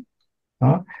တယ်เน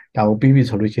าะဒါကိုပြီးပြီ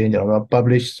ဆိုလို့ရှိရင်ကျွန်တော်တို့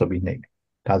publish ဆိုပြီးနေ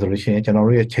ဒါဆိုလို့ရှိရင်ကျွန်တော်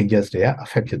တို့ရဲ့ changes တွေက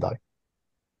affect ဖြစ်သွားပြီ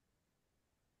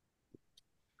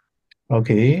โอเ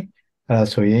ค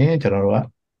ဆိုရင်ကျွန်တော်တို့က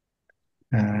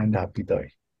ဒါပြီးတော့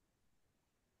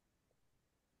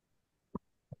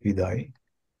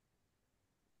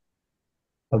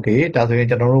โอเคဒါဆိုရင်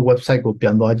ကျွန်တော်တို့ website ကိုပြ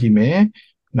န်သွားကြည့်မယ်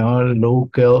နော်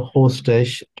local host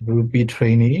wp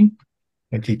training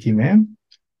ကြည့်မယ်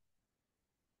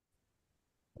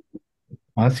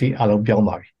စီအားလုံးပြောင်း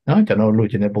သွားပြီနော်ကျွန်တော်တို့လို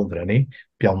ချင်တဲ့ပုံစံတွေ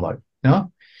ပြောင်းသွားပြီနော်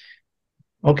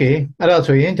โอเคအဲ့ဒါ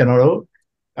ဆိုရင်ကျွန်တော်တို့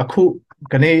အခု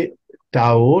ခနေ့ဒါ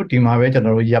ကိုဒီမှာပဲကျွန်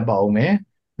တော်တို့ရပ်ပါအောင်မယ်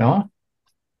နော်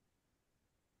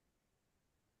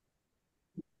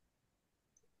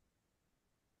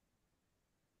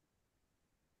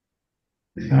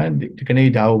ဒီကနေ့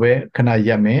ဒါကိုပဲခဏရ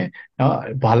ပ်မယ်เนาะ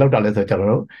ဘာလောက်တာလဲဆိုတော့ကျွန်တော်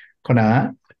တို့ခုန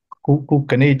က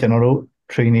ကနေ့ကျွန်တော်တို့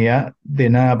training ကသ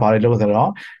င်တန်းကဘာတွေလုပ်ဆိုတော့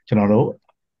ကျွန်တော်တို့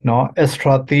เนาะ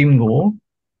extra theme ကို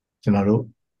ကျွန်တော်တို့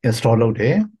install လုပ်တ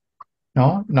ယ်เนา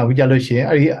ะနောက်ပြီးကြလို့ရှိရင်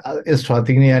အဲ့ဒီ extra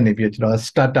theme တွေကနေပြီးကျွန်တော်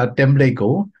starter template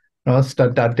ကိုเนาะ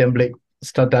starter template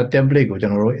ကိုကျွ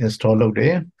န်တော်တို့ install လုပ်တ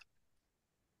ယ်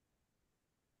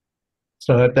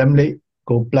starter template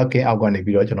ကို plugin အောက်ကနေ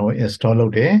ပြီးတော့ကျွန်တော်တို့ install လု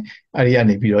ပ်တယ်အဲ့ဒီက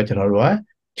နေပြီးတော့ကျွန်တော်တို့က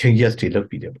changes တွေလုပ်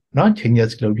ပြီးတယ်เนาะ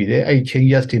changes လုပ်ပြီးတယ်အဲ့ဒီ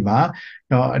changes တွေမှာ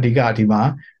เนาะအဓိကဒီမှာ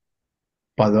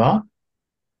ပါတော့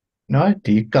เนาะ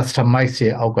ဒီ customize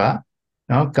ရဲ့အောက်က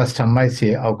เนาะ customize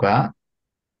ရဲ့အောက်က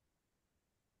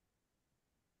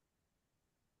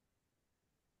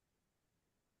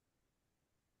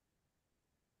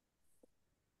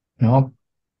เนาะ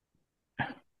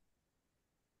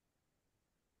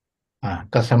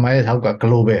customer ရဲ့ထောက်က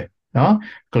global เนาะ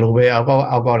global အောက်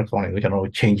ကကောင်တွေကိုကျွန်တော်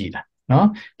တို့ change ကြည့်တာเนาะ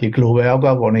ဒီ global အောက်က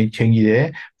ကောင်တွေ change ကြည့်တယ်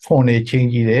font တွေ change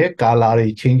ကြည့်တယ် color တွေ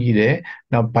change ကြည့်တယ်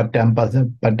နောက် button ပုံ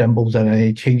စံတွေ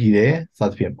change ကြည့်တယ်စ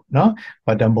သဖြင့်ပေါ့เนาะ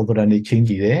button ပုံစံတွေ change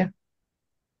ကြည့်တယ်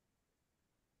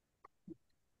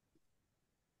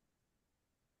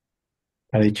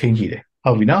ဒါတွေ change ကြည့်တယ်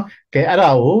ဟုတ်ပြီเนาะကဲအဲ့ဒါ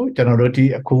ကိုကျွန်တော်တို့ဒီ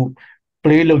အခု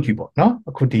play လုပ်ကြည့်ပေါ့เนาะ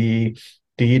အခုဒီ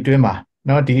အတွင်းမှာเ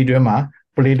นาะဒီအတွင်းမှာ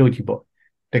play လုပ်ကြည့်ပေါ့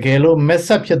တကယ်လို့ mess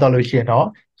up ဖြစ်သွားလို့ရှိရင်တော့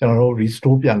ကျွန်တော်တို့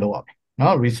restore ပြန်လုပ်ရမယ်เนา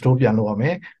ะ restore ပြန်လုပ်ရမ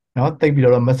ယ်เนาะတိတ်ပြီး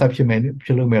တော့ mess up ဖြစ်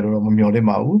လို့မယ်လို့တော့မမျှော်လင့်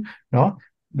ပါဘူးเนาะ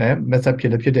mess up ဖြ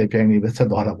စ်တဲ့အချိန်လေးပဲဆက်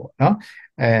သွားတာပေါ့เนาะ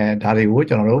ဒါတွေကို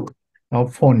ကျွန်တော်တို့เนาะ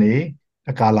font တွေ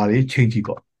အကာလာတွေချိန်ကြည့်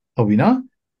ပေါ့ဟုတ်ပြီเนาะ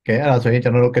ကဲအဲ့ဒါဆိုရင်ကျွ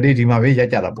န်တော်တို့ကတိဒီမှာပဲရက်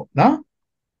ကြတာပေါ့เนาะ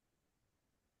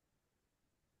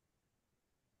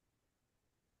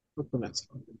ဟုတ်ကဲ့ပါဆ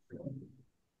ရာ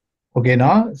โอเคเน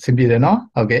าะအဆင်ပြေတယ်เนาะ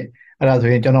ဟုတ်ကဲ့အဲ့ဒါဆို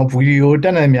ရင်ကျွန်တော်ဗီဒီယိုတ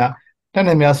က်နေမြ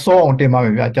စောအောင်တင်ပါမ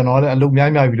ယ်ဗျာကျွန်တော်လည်းအလုပ်များ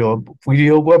များပြီးတော့ဗီဒီ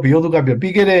ယိုကဘီယိုသူက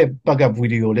ပြီးခဲ့တဲ့ပတ်ကဗီ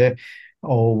ဒီယိုလည်း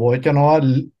ဘောကျွန်တော်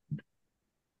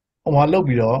ကလုပ်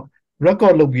ပြီးတော့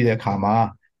record လုပ်ပြီးတဲ့အခါမှာ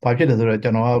ဘာဖြစ်လဲဆိုတော့ကျွ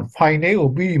န်တော်က file လေးကို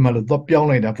ပြီးမှလို့တော့ပြောင်း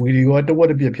လိုက်တာဗီဒီယိုကတဝက်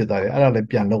တစ်ပြက်ဖြစ်သွားတယ်အဲ့ဒါလည်း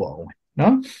ပြန်လုပ်အောင်เนา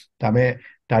ะဒါပေမဲ့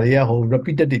ဒါတွေက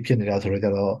repetitive ဖြစ်နေတာဆိုတော့ကျွ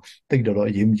န်တော်တိတ်တော်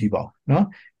အရေးမကြီးပါဘူးเนาะ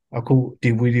အခုဒီ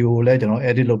ဗီဒီယိုကိုလည်းကျွန်တော်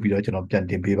edit လုပ်ပြီးတော့ကျွန်တော်ပြန်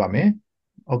တင်ပေးပါမယ်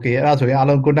โอเคအဲ့ဒါဆိုရင်အား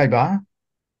လုံး good night ပါ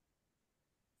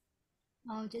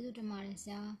ကျေးဇူးတင်ပါတယ်ဆ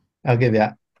ရာโอเคဗျ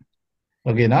โอ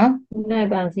เคနော် နိုင်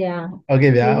ပါဆရာ โอเค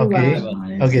ဗျโอเค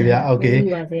โอเคဗျโอเค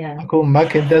အခုမ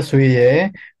ခင်သက်ဆွေရဲ့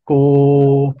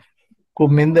ကို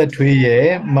မင်းသက်ထွေးရဲ့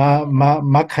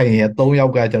မခိုင်ရဲ့3ယော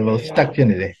က်ကကျွန်တော် stuck ဖြစ်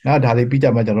နေတယ်နော်ဒါလေးပြီးကြ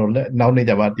မှာကျွန်တော်နောက်နေ့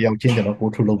ကြမှာတယောက်ချင်းကျွန်တော်ကို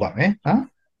ထုတ်လုပ်ပါမယ်နော်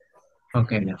ဟုတ်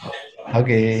ကဲ့ဗျ โอ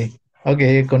เค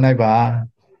good night ပါ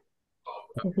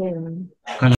ဟုတ်ကဲ့